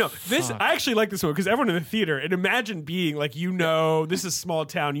 No, I know. I actually like this one because everyone in the theater, and imagine being like, this is small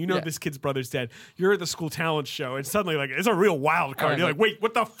town, this kid's brother's dead. You're at the school talent show, and suddenly, like, it's a real wild card. You're like, wait,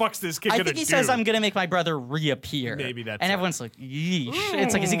 what the fuck's this kid gonna do? I think he says, I'm going to make my brother reappear. Maybe that's And it. everyone's like, yeesh.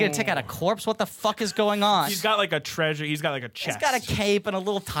 It's like, is he going to take out a corpse? What the fuck is going on? He's got like a treasure. He's got like a chest. He's got a cape and a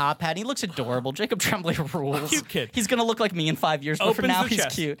little top hat. He looks adorable. Jacob Tremblay rules. Cute kid. He's going to look like me in 5 years, but for now, he's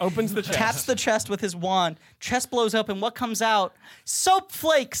cute. Opens the chest. Taps the chest with his wand. Chest blows open. What comes out? Soap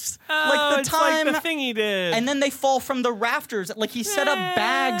flakes. Oh, like the it's time. like the thing he did. And then they fall from the rafters. Like he set up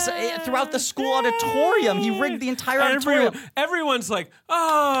bags throughout the school auditorium. He rigged the entire auditorium. Everyone's like,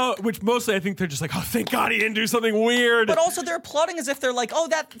 oh, which mostly I think they're just like, oh, thank God he didn't do something weird. But also they're applauding as if they're like, oh,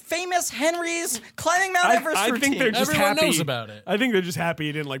 that famous Henry's climbing Mount Everest I routine. think they're just Everyone happy. knows about it. I think they're just happy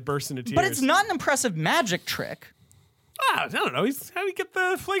he didn't like burst into tears. But it's not an impressive magic trick. I don't know. How do you get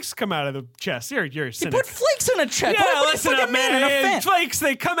the flakes come out of the chest? You're a cynic. Put flakes in a check. Yeah, what listen do you up, fucking mean? In a man. fan? Flakes,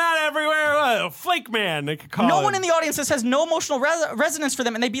 they come out everywhere. Flake man, they could call No him. one in the audience has no emotional resonance for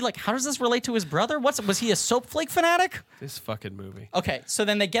them, and they'd be like, how does this relate to his brother? Was he a soap flake fanatic? This fucking movie. Okay, so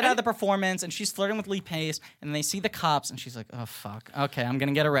then they get out of the performance, and she's flirting with Lee Pace, and they see the cops, and she's like, oh, fuck. Okay, I'm going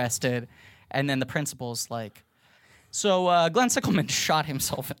to get arrested. And then the principal's like, so Glenn Sickelman shot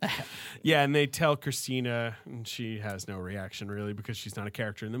himself in the head. Yeah, and they tell Christina, and she has no reaction really because she's not a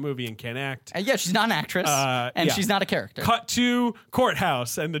character in the movie and can't act. Yeah, she's not an actress, and yeah. she's not a character. Cut to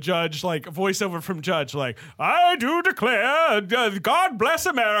courthouse, and the judge, like, voiceover from judge, like, I do declare, God bless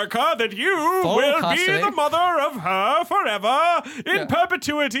America, that you will custody. be the mother of her forever, in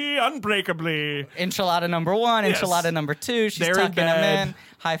perpetuity, unbreakably. Enchilada number one, Yes. enchilada number two. She's They're in tucking him bed. in.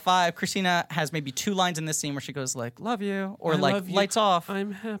 High five. Christina has maybe 2 lines in this scene where she goes like, love you, or I like, love you. lights off.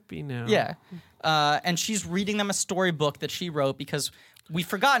 I'm happy now. Yeah. And she's reading them a storybook that she wrote because we've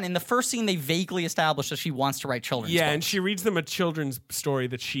forgotten in the first scene they vaguely established that she wants to write children's Yeah, books. and she reads them a children's story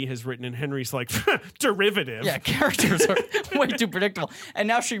that she has written, and Henry's like, derivative. Yeah, characters are way too predictable. And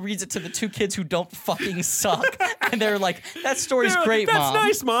now she reads it to the 2 kids who don't fucking suck. And they're like, that story's great, That's Mom.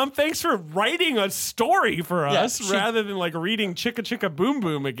 nice, Mom. Thanks for writing a story for Yeah, us rather than like reading Chicka Chicka Boom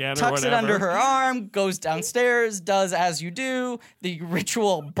Boom again or Tucks whatever. it under her arm, goes downstairs, does as you do, the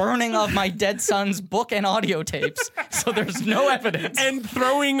ritual burning of my dead son's book and audio tapes. So there's no evidence. And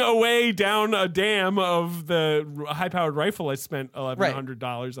throwing away down a dam of the high-powered rifle I spent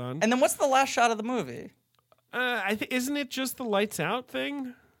 $1,100 on. And then what's the last shot of the movie? Isn't it just the lights out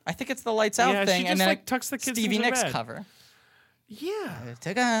thing? I think it's the lights out Yeah, thing, she and just, then like, tucks the kids Stevie into Nicks bed. cover. Yeah.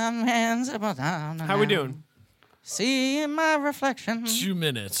 Take a hands up, down, How we doing? See my reflection. 2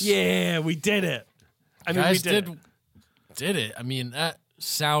 minutes. Yeah, we did it. I mean, Guys we did. did it. I mean, that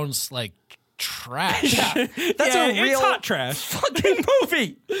sounds like trash. That's Yeah, a real it's hot trash. fucking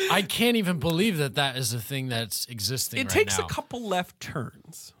movie. I can't even believe that is a thing that's existing It right takes now. a couple left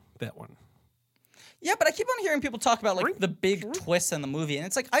turns, that one. Yeah, but I keep on hearing people talk about like the big twists in the movie, and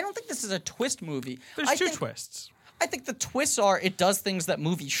it's like I don't think this is a twist movie. There's I two think- twists. I think the twists are it does things that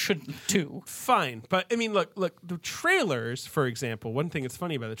movies shouldn't do. Fine, but I mean, look, the trailers, for example, one thing that's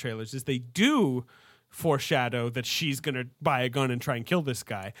funny about the trailers is they do foreshadow that she's going to buy a gun and try and kill this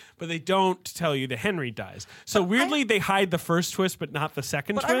guy, but they don't tell you that Henry dies. So weirdly, they hide the first twist, but not the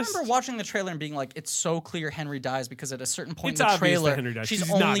second But twist. I remember watching the trailer and being like, it's so clear Henry dies because at a certain point It's in the obvious that trailer, Henry dies, 'cause she's he's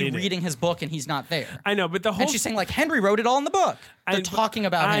not only in it. reading his book and he's not there. I know, but the whole And she's saying like, Henry wrote it all in the book. They're I- talking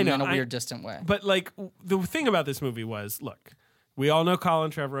about I him know, in a I- weird, distant way. But like the thing about this movie was, look, we all know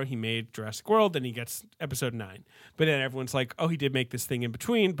Colin Trevorrow. He made Jurassic World, and he gets episode 9. But then everyone's like, oh, he did make this thing in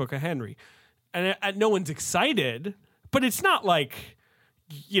between, Book of Henry. And no one's excited, but it's not like,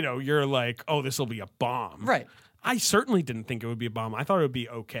 you're like, oh, this will be a bomb. Right. I certainly didn't think it would be a bomb. I thought it would be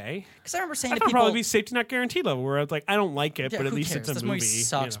okay. Because I remember saying I to thought it would people, probably be safety not guaranteed level, where I was like, I don't like it, yeah, but at who least cares? it's a This movie. movie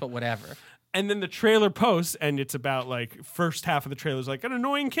sucks, you know. but whatever. And then the trailer posts, and it's about like first half of the trailer is like an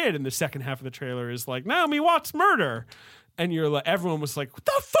annoying kid, and the second half of the trailer is like Naomi Watts murder, and you're like, everyone was like, "What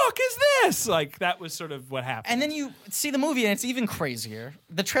the fuck is this?" Like that was sort of what happened. And then you see the movie, and it's even crazier.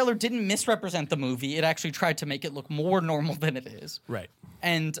 The trailer didn't misrepresent the movie; it actually tried to make it look more normal than it is. Right.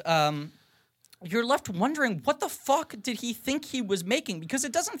 And you're left wondering, what the fuck did he think he was making? Because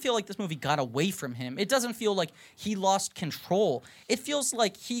it doesn't feel like this movie got away from him. It doesn't feel like he lost control. It feels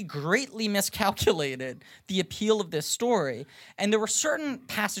like he greatly miscalculated the appeal of this story. And there were certain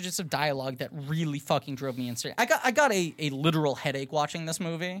passages of dialogue that really fucking drove me insane. I got a literal headache watching this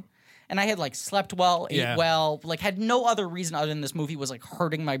movie. And I had like slept well, ate well, like had no other reason other than this movie was like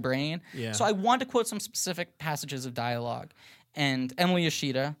hurting my brain. Yeah. So I wanted to quote some specific passages of dialogue. And Emily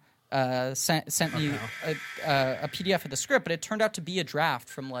Yoshida sent me a PDF of the script, but it turned out to be a draft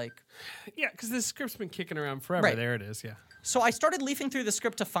from like... Yeah, because this script's been kicking around forever. Right. There it is, yeah. So I started leafing through the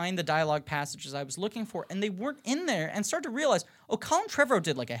script to find the dialogue passages I was looking for, and they weren't in there, and started to realize, Colin Trevorrow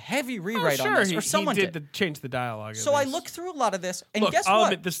did like a heavy rewrite on this, or someone did. Change the dialogue. So I looked through a lot of this, and guess I'll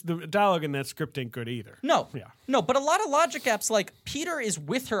what? admit the dialogue in that script ain't good either. No, but a lot of logic gaps, like Peter is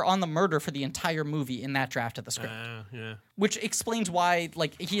with her on the murder for the entire movie in that draft of the script. Which explains why,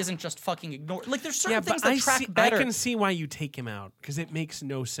 like, he isn't just fucking ignored. Like, there's certain things that track better. I can see why you take him out, because it makes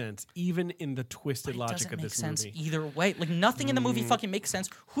no sense, even in the twisted logic of this movie. It doesn't make sense either way. Like, nothing in the movie fucking makes sense.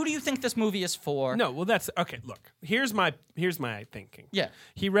 Who do you think this movie is for? No, well, that's okay. Look, here's my thinking. Yeah,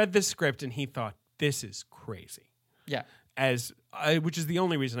 he read this script and he thought, this is crazy. Yeah, which is the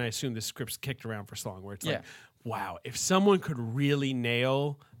only reason I assume this script's kicked around for so long. Where it's like, wow, if someone could really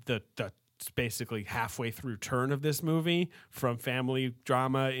nail the basically halfway through turn of this movie from family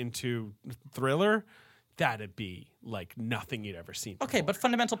drama into thriller, that'd be like nothing you'd ever seen before. Okay, but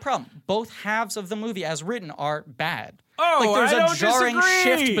fundamental problem. Both halves of the movie as written are bad. Oh, like there's I don't a jarring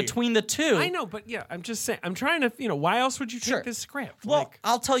disagree. shift between the two. I know, but yeah, I'm just saying, I'm trying to, why else would you take this script? Well,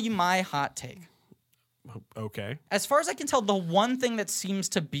 I'll tell you my hot take. Okay. As far as I can tell, the one thing that seems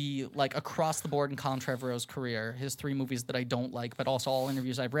to be like across the board in Colin Trevorrow's career, his 3 movies that I don't like, but also all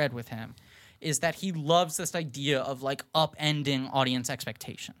interviews I've read with him, is that he loves this idea of like upending audience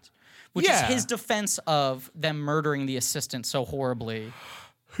expectations. Which is his defense of them murdering the assistant so horribly.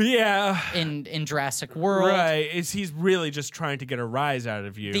 Yeah. In Jurassic World. Right. He's really just trying to get a rise out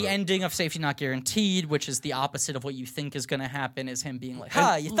of you. The ending of Safety Not Guaranteed, which is the opposite of what you think is going to happen, is him being like,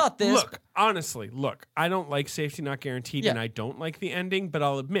 you thought this. Look, honestly, I don't like Safety Not Guaranteed, and I don't like the ending, but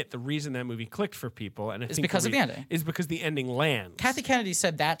I'll admit the reason that movie clicked for people, and I think because of the ending. Is because the ending lands. Kathy Kennedy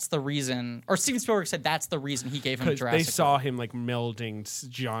said that's the reason, or Steven Spielberg said that's the reason he gave him Jurassic World. They saw him like melding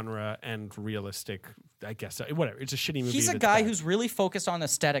genre and realistic, I guess, whatever. It's a shitty movie. He's a guy who's really focused on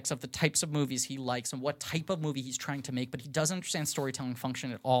aesthetics of the types of movies he likes and what type of movie he's trying to make, but he doesn't understand storytelling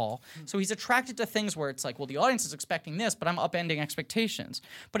function at all. So he's attracted to things where it's like, well, the audience is expecting this, but I'm upending expectations.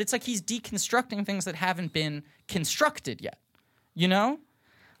 But it's like he's deconstructing things that haven't been constructed yet. You know?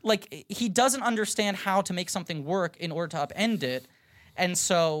 Like, he doesn't understand how to make something work in order to upend it. And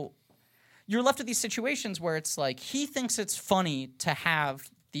so you're left with these situations where it's like, he thinks it's funny to have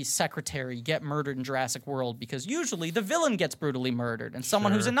the secretary get murdered in Jurassic World because usually the villain gets brutally murdered and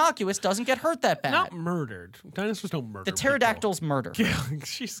someone who's innocuous doesn't get hurt that bad. Not murdered. Dinosaurs don't murder. The pterodactyls murder.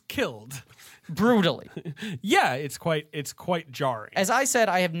 She's killed. Brutally. Yeah, it's quite jarring. As I said,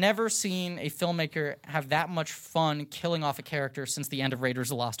 I have never seen a filmmaker have that much fun killing off a character since the end of Raiders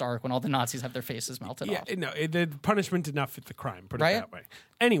of the Lost Ark when all the Nazis have their faces melted off. Yeah, no, the punishment did not fit the crime, put it that way.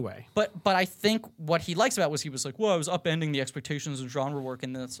 Anyway. But I think what he likes about it was he was like, well, I was upending the expectations of genre work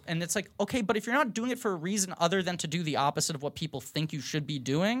in this. And it's like, okay, but if you're not doing it for a reason other than to do the opposite of what people think you should be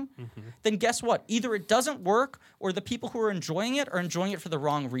doing, then guess what? Either it doesn't work or the people who are enjoying it for the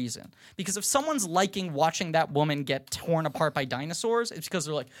wrong reason. Because if someone's liking watching that woman get torn apart by dinosaurs, it's because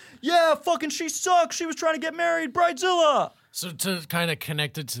they're like, yeah, fucking she sucks. She was trying to get married, Bridezilla. So to kind of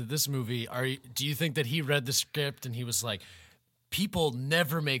connect it to this movie, do you think that he read the script and he was like, people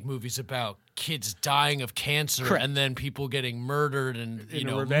never make movies about kids dying of cancer and then people getting murdered and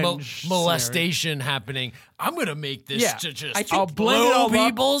molestation happening. I'm gonna make this to just I'll blow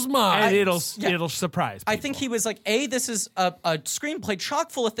people's minds, and it'll surprise people. I think he was like, this is a screenplay chock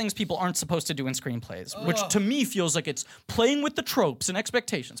full of things people aren't supposed to do in screenplays, which to me feels like it's playing with the tropes and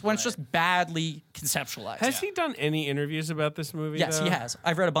expectations when it's just badly conceptualized. Has he done any interviews about this movie? Yes, though? he has.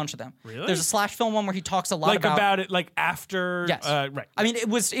 I've read a bunch of them. Really? There's a slash film one where he talks a lot about it, like after. Yes, right. I mean, it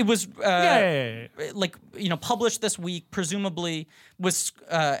was like, published this week. Presumably, was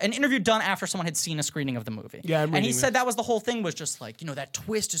an interview done after someone had seen a screening of the movie. Yeah, and he said that was the whole thing. Was just like, that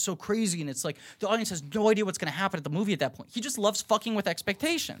twist is so crazy, and it's like the audience has no idea what's going to happen at the movie at that point. He just loves fucking with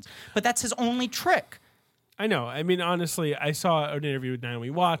expectations, but that's his only trick. I know. I mean, honestly, I saw an interview with Naomi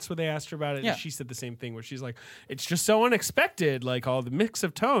Watts where they asked her about it, and she said the same thing, where she's like, it's just so unexpected, like all the mix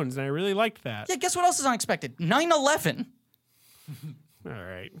of tones, and I really liked that. Yeah, guess what else is unexpected? 9/11. All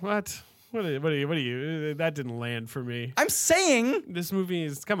right. What? What are you? That didn't land for me. I'm saying. This movie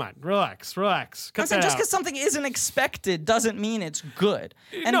is. Come on, relax. Cut I'm saying that just out. because something isn't expected doesn't mean it's good.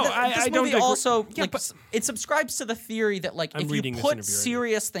 And No, this I don't movie agree. also Yeah, like but- it subscribes to the theory that like I'm if you reading this put interview right now.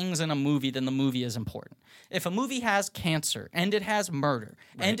 serious things in a movie, then the movie is important. If a movie has cancer and it has murder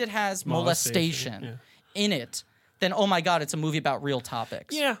and it has molestation in it, then oh my god, it's a movie about real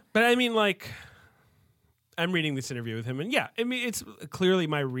topics. Yeah, but I mean, like, I'm reading this interview with him, and yeah, I mean, it's clearly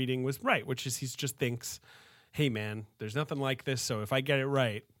my reading was right, which is he just thinks, hey man, there's nothing like this, so if I get it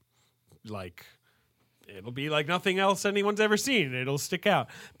right, like, it'll be like nothing else anyone's ever seen. It'll stick out.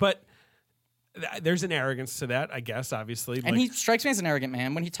 But there's an arrogance to that, I guess, obviously. And he strikes me as an arrogant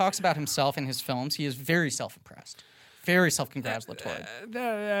man. When he talks about himself in his films, he is very self-impressed, very self-congratulatory.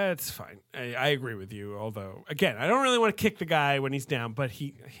 That's fine. I agree with you. Although, again, I don't really want to kick the guy when he's down. But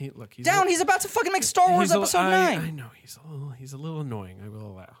he's Down, he's about to fucking make Star Wars Episode 9. I know he's a little annoying. I will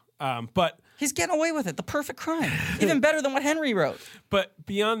allow. But He's getting away with it. The perfect crime, even better than what Henry wrote. But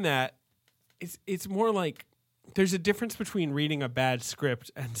beyond that, it's more like there's a difference between reading a bad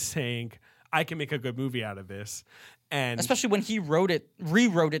script and saying I can make a good movie out of this. And especially when he rewrote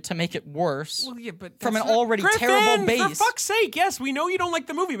it to make it worse. Well, yeah, but from an that's not- already Griffin, terrible base. For fuck's sake, yes, we know you don't like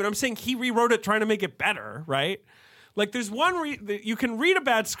the movie, but I'm saying he rewrote it trying to make it better, right? Like, there's you can read a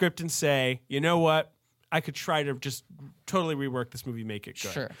bad script and say, you know what, I could try to just totally rework this movie, make it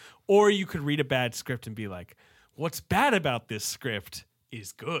good. Sure. Or you could read a bad script and be like, what's bad about this script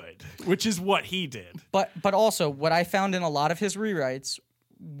is good, which is what he did. But also, what I found in a lot of his rewrites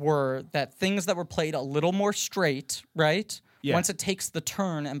were that things that were played a little more straight, right? Yeah. Once it takes the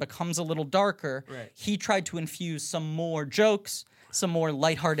turn and becomes a little darker, Right. he tried to infuse some more jokes, some more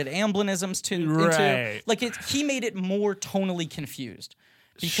lighthearted amblenisms into. Right. Like he made it more tonally confused.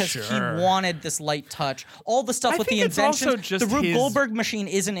 Because Sure. he wanted this light touch. All the stuff I with think the it's also inventions. just The Rube his- Goldberg machine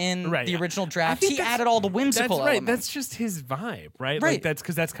isn't in Right. the original I draft. think He that's- added all the whimsical That's right. elements. That's just his vibe, right? Right. Like that's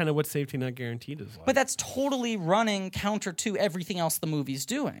because that's kind of what Safety Not Guaranteed is like. But that's totally running counter to everything else the movie's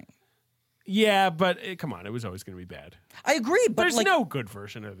doing. Yeah, but come on, it was always going to be bad. I agree, but There's like no good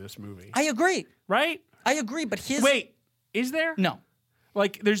version of this movie, I agree. right? I agree, but his Wait, is there? no.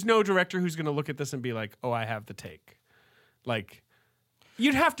 Like, there's no director who's going to look at this and be like, "Oh, I have the take." Like,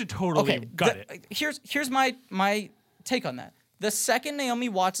 you'd have to totally Okay, gut it. Here's my take on that. The second Naomi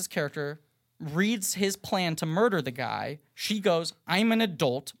Watts' character reads his plan to murder the guy, she goes, "I'm an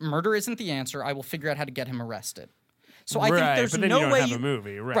adult. Murder isn't the answer. I will figure out how to get him arrested." So I think Right, there's but then no you don't way have a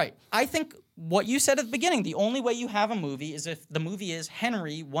movie, right? Right. I think what you said at the beginning, the only way you have a movie is if the movie is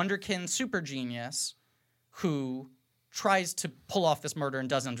Henry, wonderkin super genius, who tries to pull off this murder and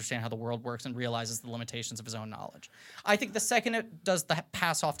doesn't understand how the world works and realizes the limitations of his own knowledge. I think the second it does the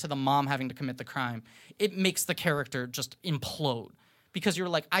pass off to the mom having to commit the crime, it makes the character just implode. Because you're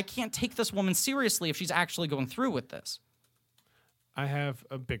like, I can't take this woman seriously if she's actually going through with this. I have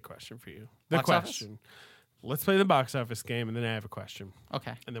a big question for you. The Box office? question. Let's play the box office game, and then I have a question,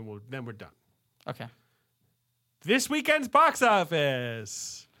 Okay. and then we're done. Okay. This weekend's box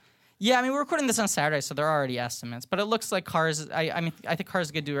office. Yeah, I mean, we're recording this on Saturday, so there are already estimates. But it looks like Cars, I think Cars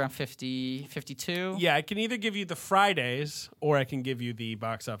is going to do around 50, 52. Yeah, I can either give you the Fridays or I can give you the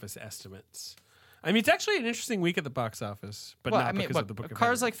box office estimates. I mean, it's actually an interesting week at the box office, but not because of the Book of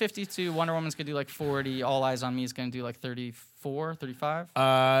Cars Henry. like 52, Wonder Woman's going to do like 40, All Eyes on Me is going to do like 34, 35.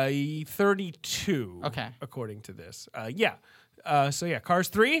 32. Okay. According to this. Yeah. So yeah, Cars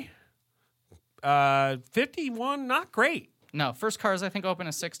 3. 51, not great. No, first Cars I think open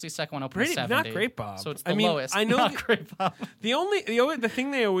at 60, second one open at 70. Not great, Bob. So it's I the mean, lowest. I know not the- great, Bob. The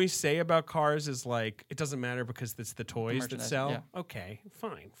thing they always say about Cars is like, it doesn't matter because it's the toys that merchandise, sell. yeah. Okay,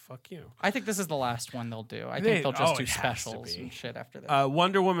 fine. Fuck you. I think this is the last one they'll do. I They- think they'll just oh, do it has to specials be. and shit after this.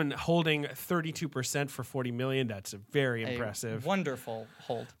 Wonder Woman holding 32% for $40 million. That's very A impressive. wonderful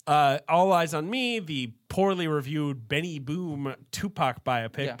hold. All Eyes on Me, the poorly reviewed Benny Boom Tupac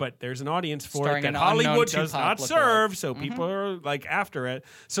biopic, Yeah. but there's an audience for Starring it an that Hollywood unknown does Tupac not lookalike. serve, so people are like after it.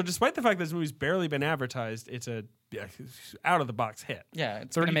 So despite the fact that this movie's barely been advertised, it's a out of the box hit. Yeah,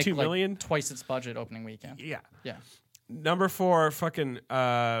 it's going to make 32 million? like twice its budget opening weekend. Yeah. Yeah. Number 4, fucking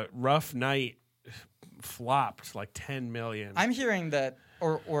Rough Night flopped like 10 million. I'm hearing that,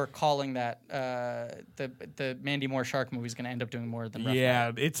 or calling that the Mandy Moore shark movie is going to end up doing more than Rough yeah,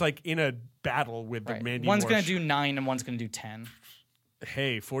 Night. it's like in a battle with the Right. Mandy One's Moore going to do 9 and one's going to do 10.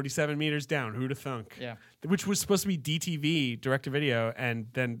 Hey, 47 meters down. Who'da thunk? Yeah. Which was supposed to be DTV, direct to video, and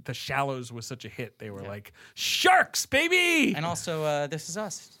then The Shallows was such a hit. They were like, sharks, baby! And also, This Is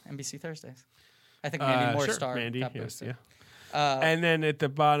Us, NBC Thursdays. I think Mandy Moore sure, star Mandy, got yes, boosted. yeah. And then at the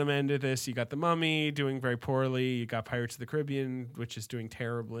bottom end of this, you got The Mummy doing very poorly. You got Pirates of the Caribbean, which is doing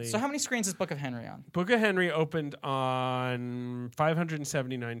terribly. So how many screens is Book of Henry on? Book of Henry opened on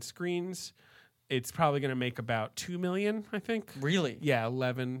 579 screens. It's probably going to make about 2 million, I think. Really? Yeah,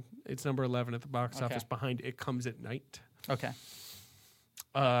 11. It's number 11 at the box Okay. office behind It Comes at Night. Okay.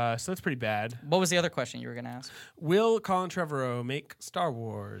 So that's pretty bad. What was the other question you were going to ask? Will Colin Trevorrow make Star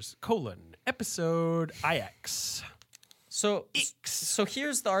Wars, Episode IX? So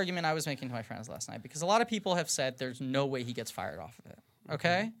here's the argument I was making to my friends last night, because a lot of people have said there's no way he gets fired off of it.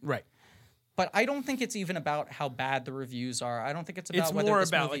 Okay? Right. But I don't think it's even about how bad the reviews are. I don't think it's about It's whether more this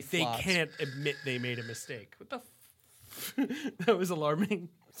about movie like they flops. can't admit they made a mistake. What the that was alarming.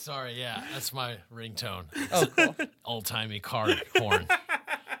 Sorry, yeah, that's my ringtone. Oh, cool. Old-timey car horn.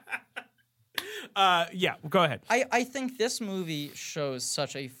 Yeah, go ahead. I think this movie shows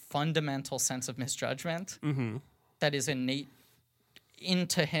such a fundamental sense of misjudgment that is innate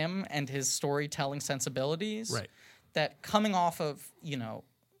into him and his storytelling sensibilities. Right. That coming off of,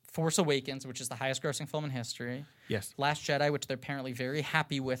 Force Awakens, which is the highest grossing film in history. Yes. Last Jedi, which they're apparently very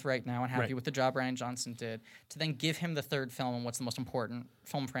happy with right now and happy Right. with the job Rian Johnson did, to then give him the third film and what's the most important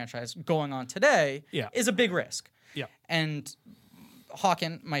film franchise going on today is a big risk. Yeah. And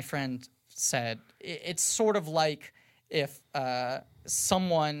Hawken, my friend, said it's sort of like if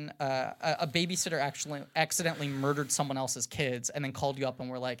someone, a babysitter actually accidentally murdered someone else's kids and then called you up and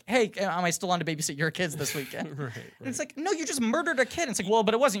were like, hey, am I still on to babysit your kids this weekend? Right. And it's like, no, you just murdered a kid. And it's like, well,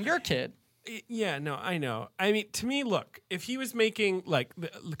 but it wasn't your kid. Yeah, no, I know. I mean, to me, look, if he was making, like,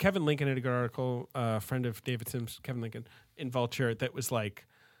 Kevin Lincoln had a good article, friend of David Sims, Kevin Lincoln, in Vulture, that was like,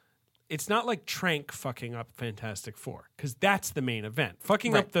 it's not like Trank fucking up Fantastic Four, because that's the main event.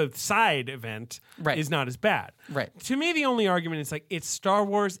 Fucking up the side event is not as bad. Right. To me, the only argument is like, it's Star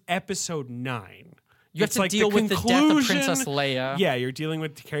Wars Episode 9. You have to deal with the death of Princess Leia. Yeah, you're dealing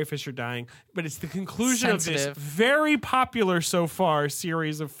with Carrie Fisher dying, but it's the conclusion of Sensitive. this very popular so far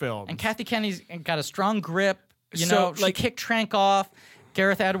series of films. And Kathy Kennedy's got a strong grip. She like- kicked Trank off.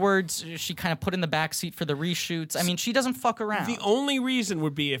 Gareth Edwards, she kind of put in the backseat for the reshoots. I mean, she doesn't fuck around. The only reason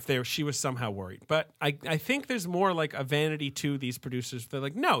would be if she was somehow worried. But I think there's more like a vanity to these producers. They're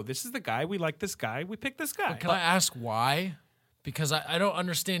like, no, this is the guy. We like this guy. We picked this guy. Can I ask why? Because I don't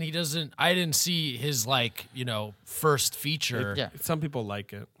understand. I didn't see his first feature. Yeah. Some people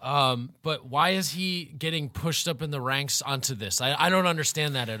like it. But why is he getting pushed up in the ranks onto this? I don't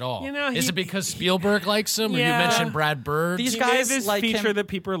understand that at all. Is it because Spielberg likes him? Or you Yeah. mentioned Brad Bird? These He guys made this like feature him. that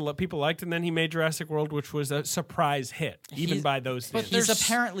people liked, and then he made Jurassic World, which was a surprise hit, even He's- by those But standards. he's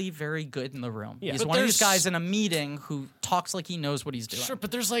apparently very good in the room. Yeah. He's But one of these there's- guys in a meeting who talks like he knows what he's doing. Sure,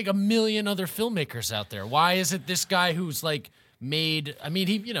 but there's like a million other filmmakers out there. Why is it this guy who's like made? I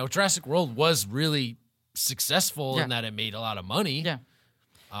mean, Jurassic World was really successful in that it made a lot of money. Yeah.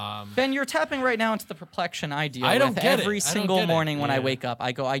 Ben, you're tapping right now into the perplexion I deal I don't with get it. every I don't single get it. morning when I Yeah. wake up.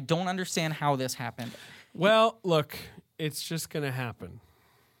 I go, I don't understand how this happened. Well, look, it's just going to happen.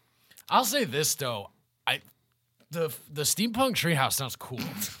 I'll say this though, the steampunk treehouse sounds cool.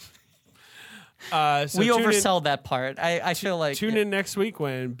 So We tune in- oversell that part. I feel like Tune in next week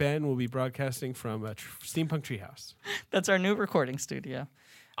when Ben will be broadcasting from a Steampunk Treehouse. that's our new recording studio.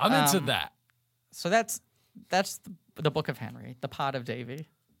 I'm into that. So that's the Book of Henry, the Pot of Davy.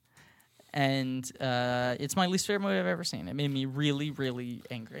 And it's my least favorite movie I've ever seen. It made me really, really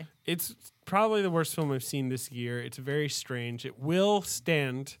angry. It's probably the worst film I've seen this year. It's very strange. It will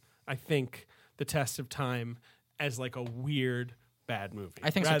stand, I think, the test of time as like a weird bad movie. I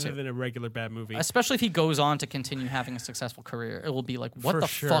think so, rather too. than a regular bad movie. Especially if he goes on to continue having a successful career. It will be like, what For the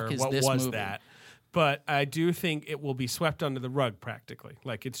sure. fuck is What this was movie? that? But I do think it will be swept under the rug practically.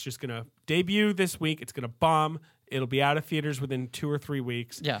 Like it's just going to debut this week. It's going to bomb. It'll be out of theaters within 2 or 3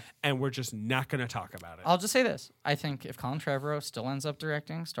 weeks. Yeah. And we're just not going to talk about it. I'll just say this. I think if Colin Trevorrow still ends up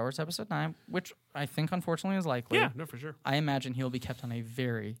directing Star Wars Episode 9, which I think unfortunately is likely, Yeah, no, for sure. I imagine he'll be kept on a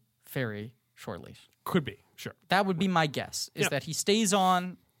very, very short leash. Could be, sure. That would be my guess, is Yeah. that he stays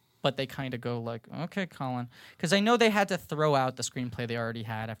on, but they kind of go like, okay, Colin. Because I know they had to throw out the screenplay they already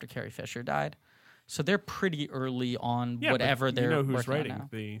had after Carrie Fisher died. So they're pretty early on Yeah, whatever but they're you know who's working on writing now.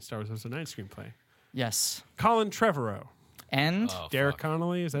 the Star Wars Episode 9 screenplay? Yes. Colin Trevorrow. And Derek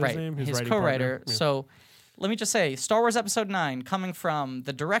Connolly, is that right, his name? his writing co-writer. partner? Yeah. So let me just say, Star Wars Episode 9 coming from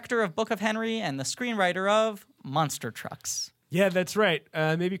the director of Book of Henry and the screenwriter of Monster Trucks. Yeah, that's right.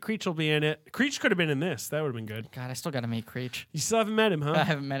 Maybe Creech will be in it. Creech could have been in this. That would have been good. God, I still got to meet Creech. You still haven't met him, huh? I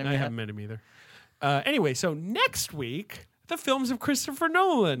haven't met him I yet. haven't met him either. Anyway, so next week, the films of Christopher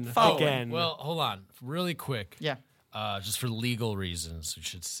Nolan Following. again. Well, hold on, really quick. Yeah. just for legal reasons, we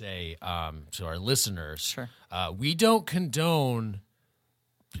should say to our listeners, Sure. We don't condone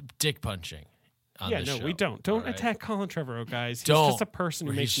dick punching. On this show, we don't. Don't right? attack Colin Trevorrow, guys. He's Don't. just a person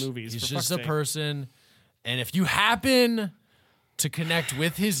who makes movies. He's for just fuck's a sake. person, and if you happen to connect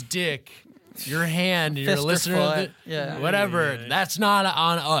with his dick, your hand, and you're a Fist or listener, foot, yeah. whatever, that's not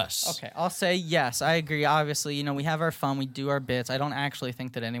on us. Okay, I'll say yes. I agree. Obviously, we have our fun. We do our bits. I don't actually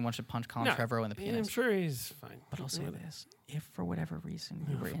think that anyone should punch Colin Trevorrow in the Yeah, I'm penis. sure he's fine. But I'll say this: if for whatever reason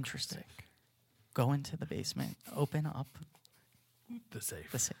you were interested, go into the basement, open up The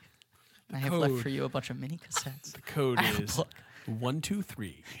safe. the safe. I have left code. for you a bunch of mini cassettes. The code I have a is book.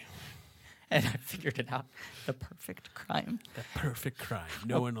 123. And I figured it out. The perfect crime. The perfect crime.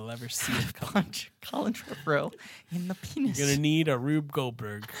 No one will ever see it coming. Punch Colin Trevorrow in the penis. You're gonna need a Rube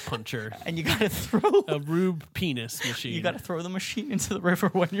Goldberg puncher. And you gotta throw A Rube penis machine. you gotta throw the machine into the river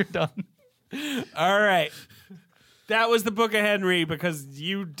when you're done. All right. That was the book of Henry because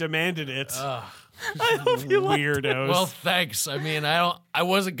you demanded it. I hope you liked it. Weirdos. Well, thanks. I mean, I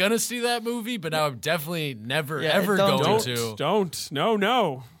wasn't gonna see that movie, but I'm definitely never Yeah, ever don't going do to. Don't.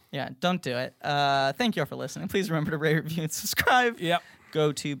 No. Yeah, don't do it. Thank you all for listening. Please remember to rate, review, and subscribe. Yep.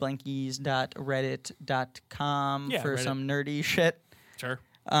 Go to blankies.reddit.com for Reddit. some nerdy shit. Sure.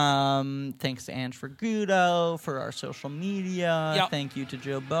 Thanks to Ange Fergudo for our social media. Yep. Thank you to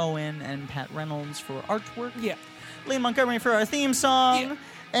Joe Bowen and Pat Reynolds for artwork. Yeah. Lee Montgomery for our theme song. Yeah.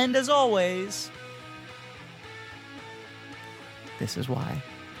 And as always, this is why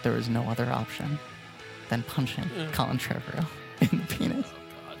there is no other option than punching Colin Trevorrow in the penis.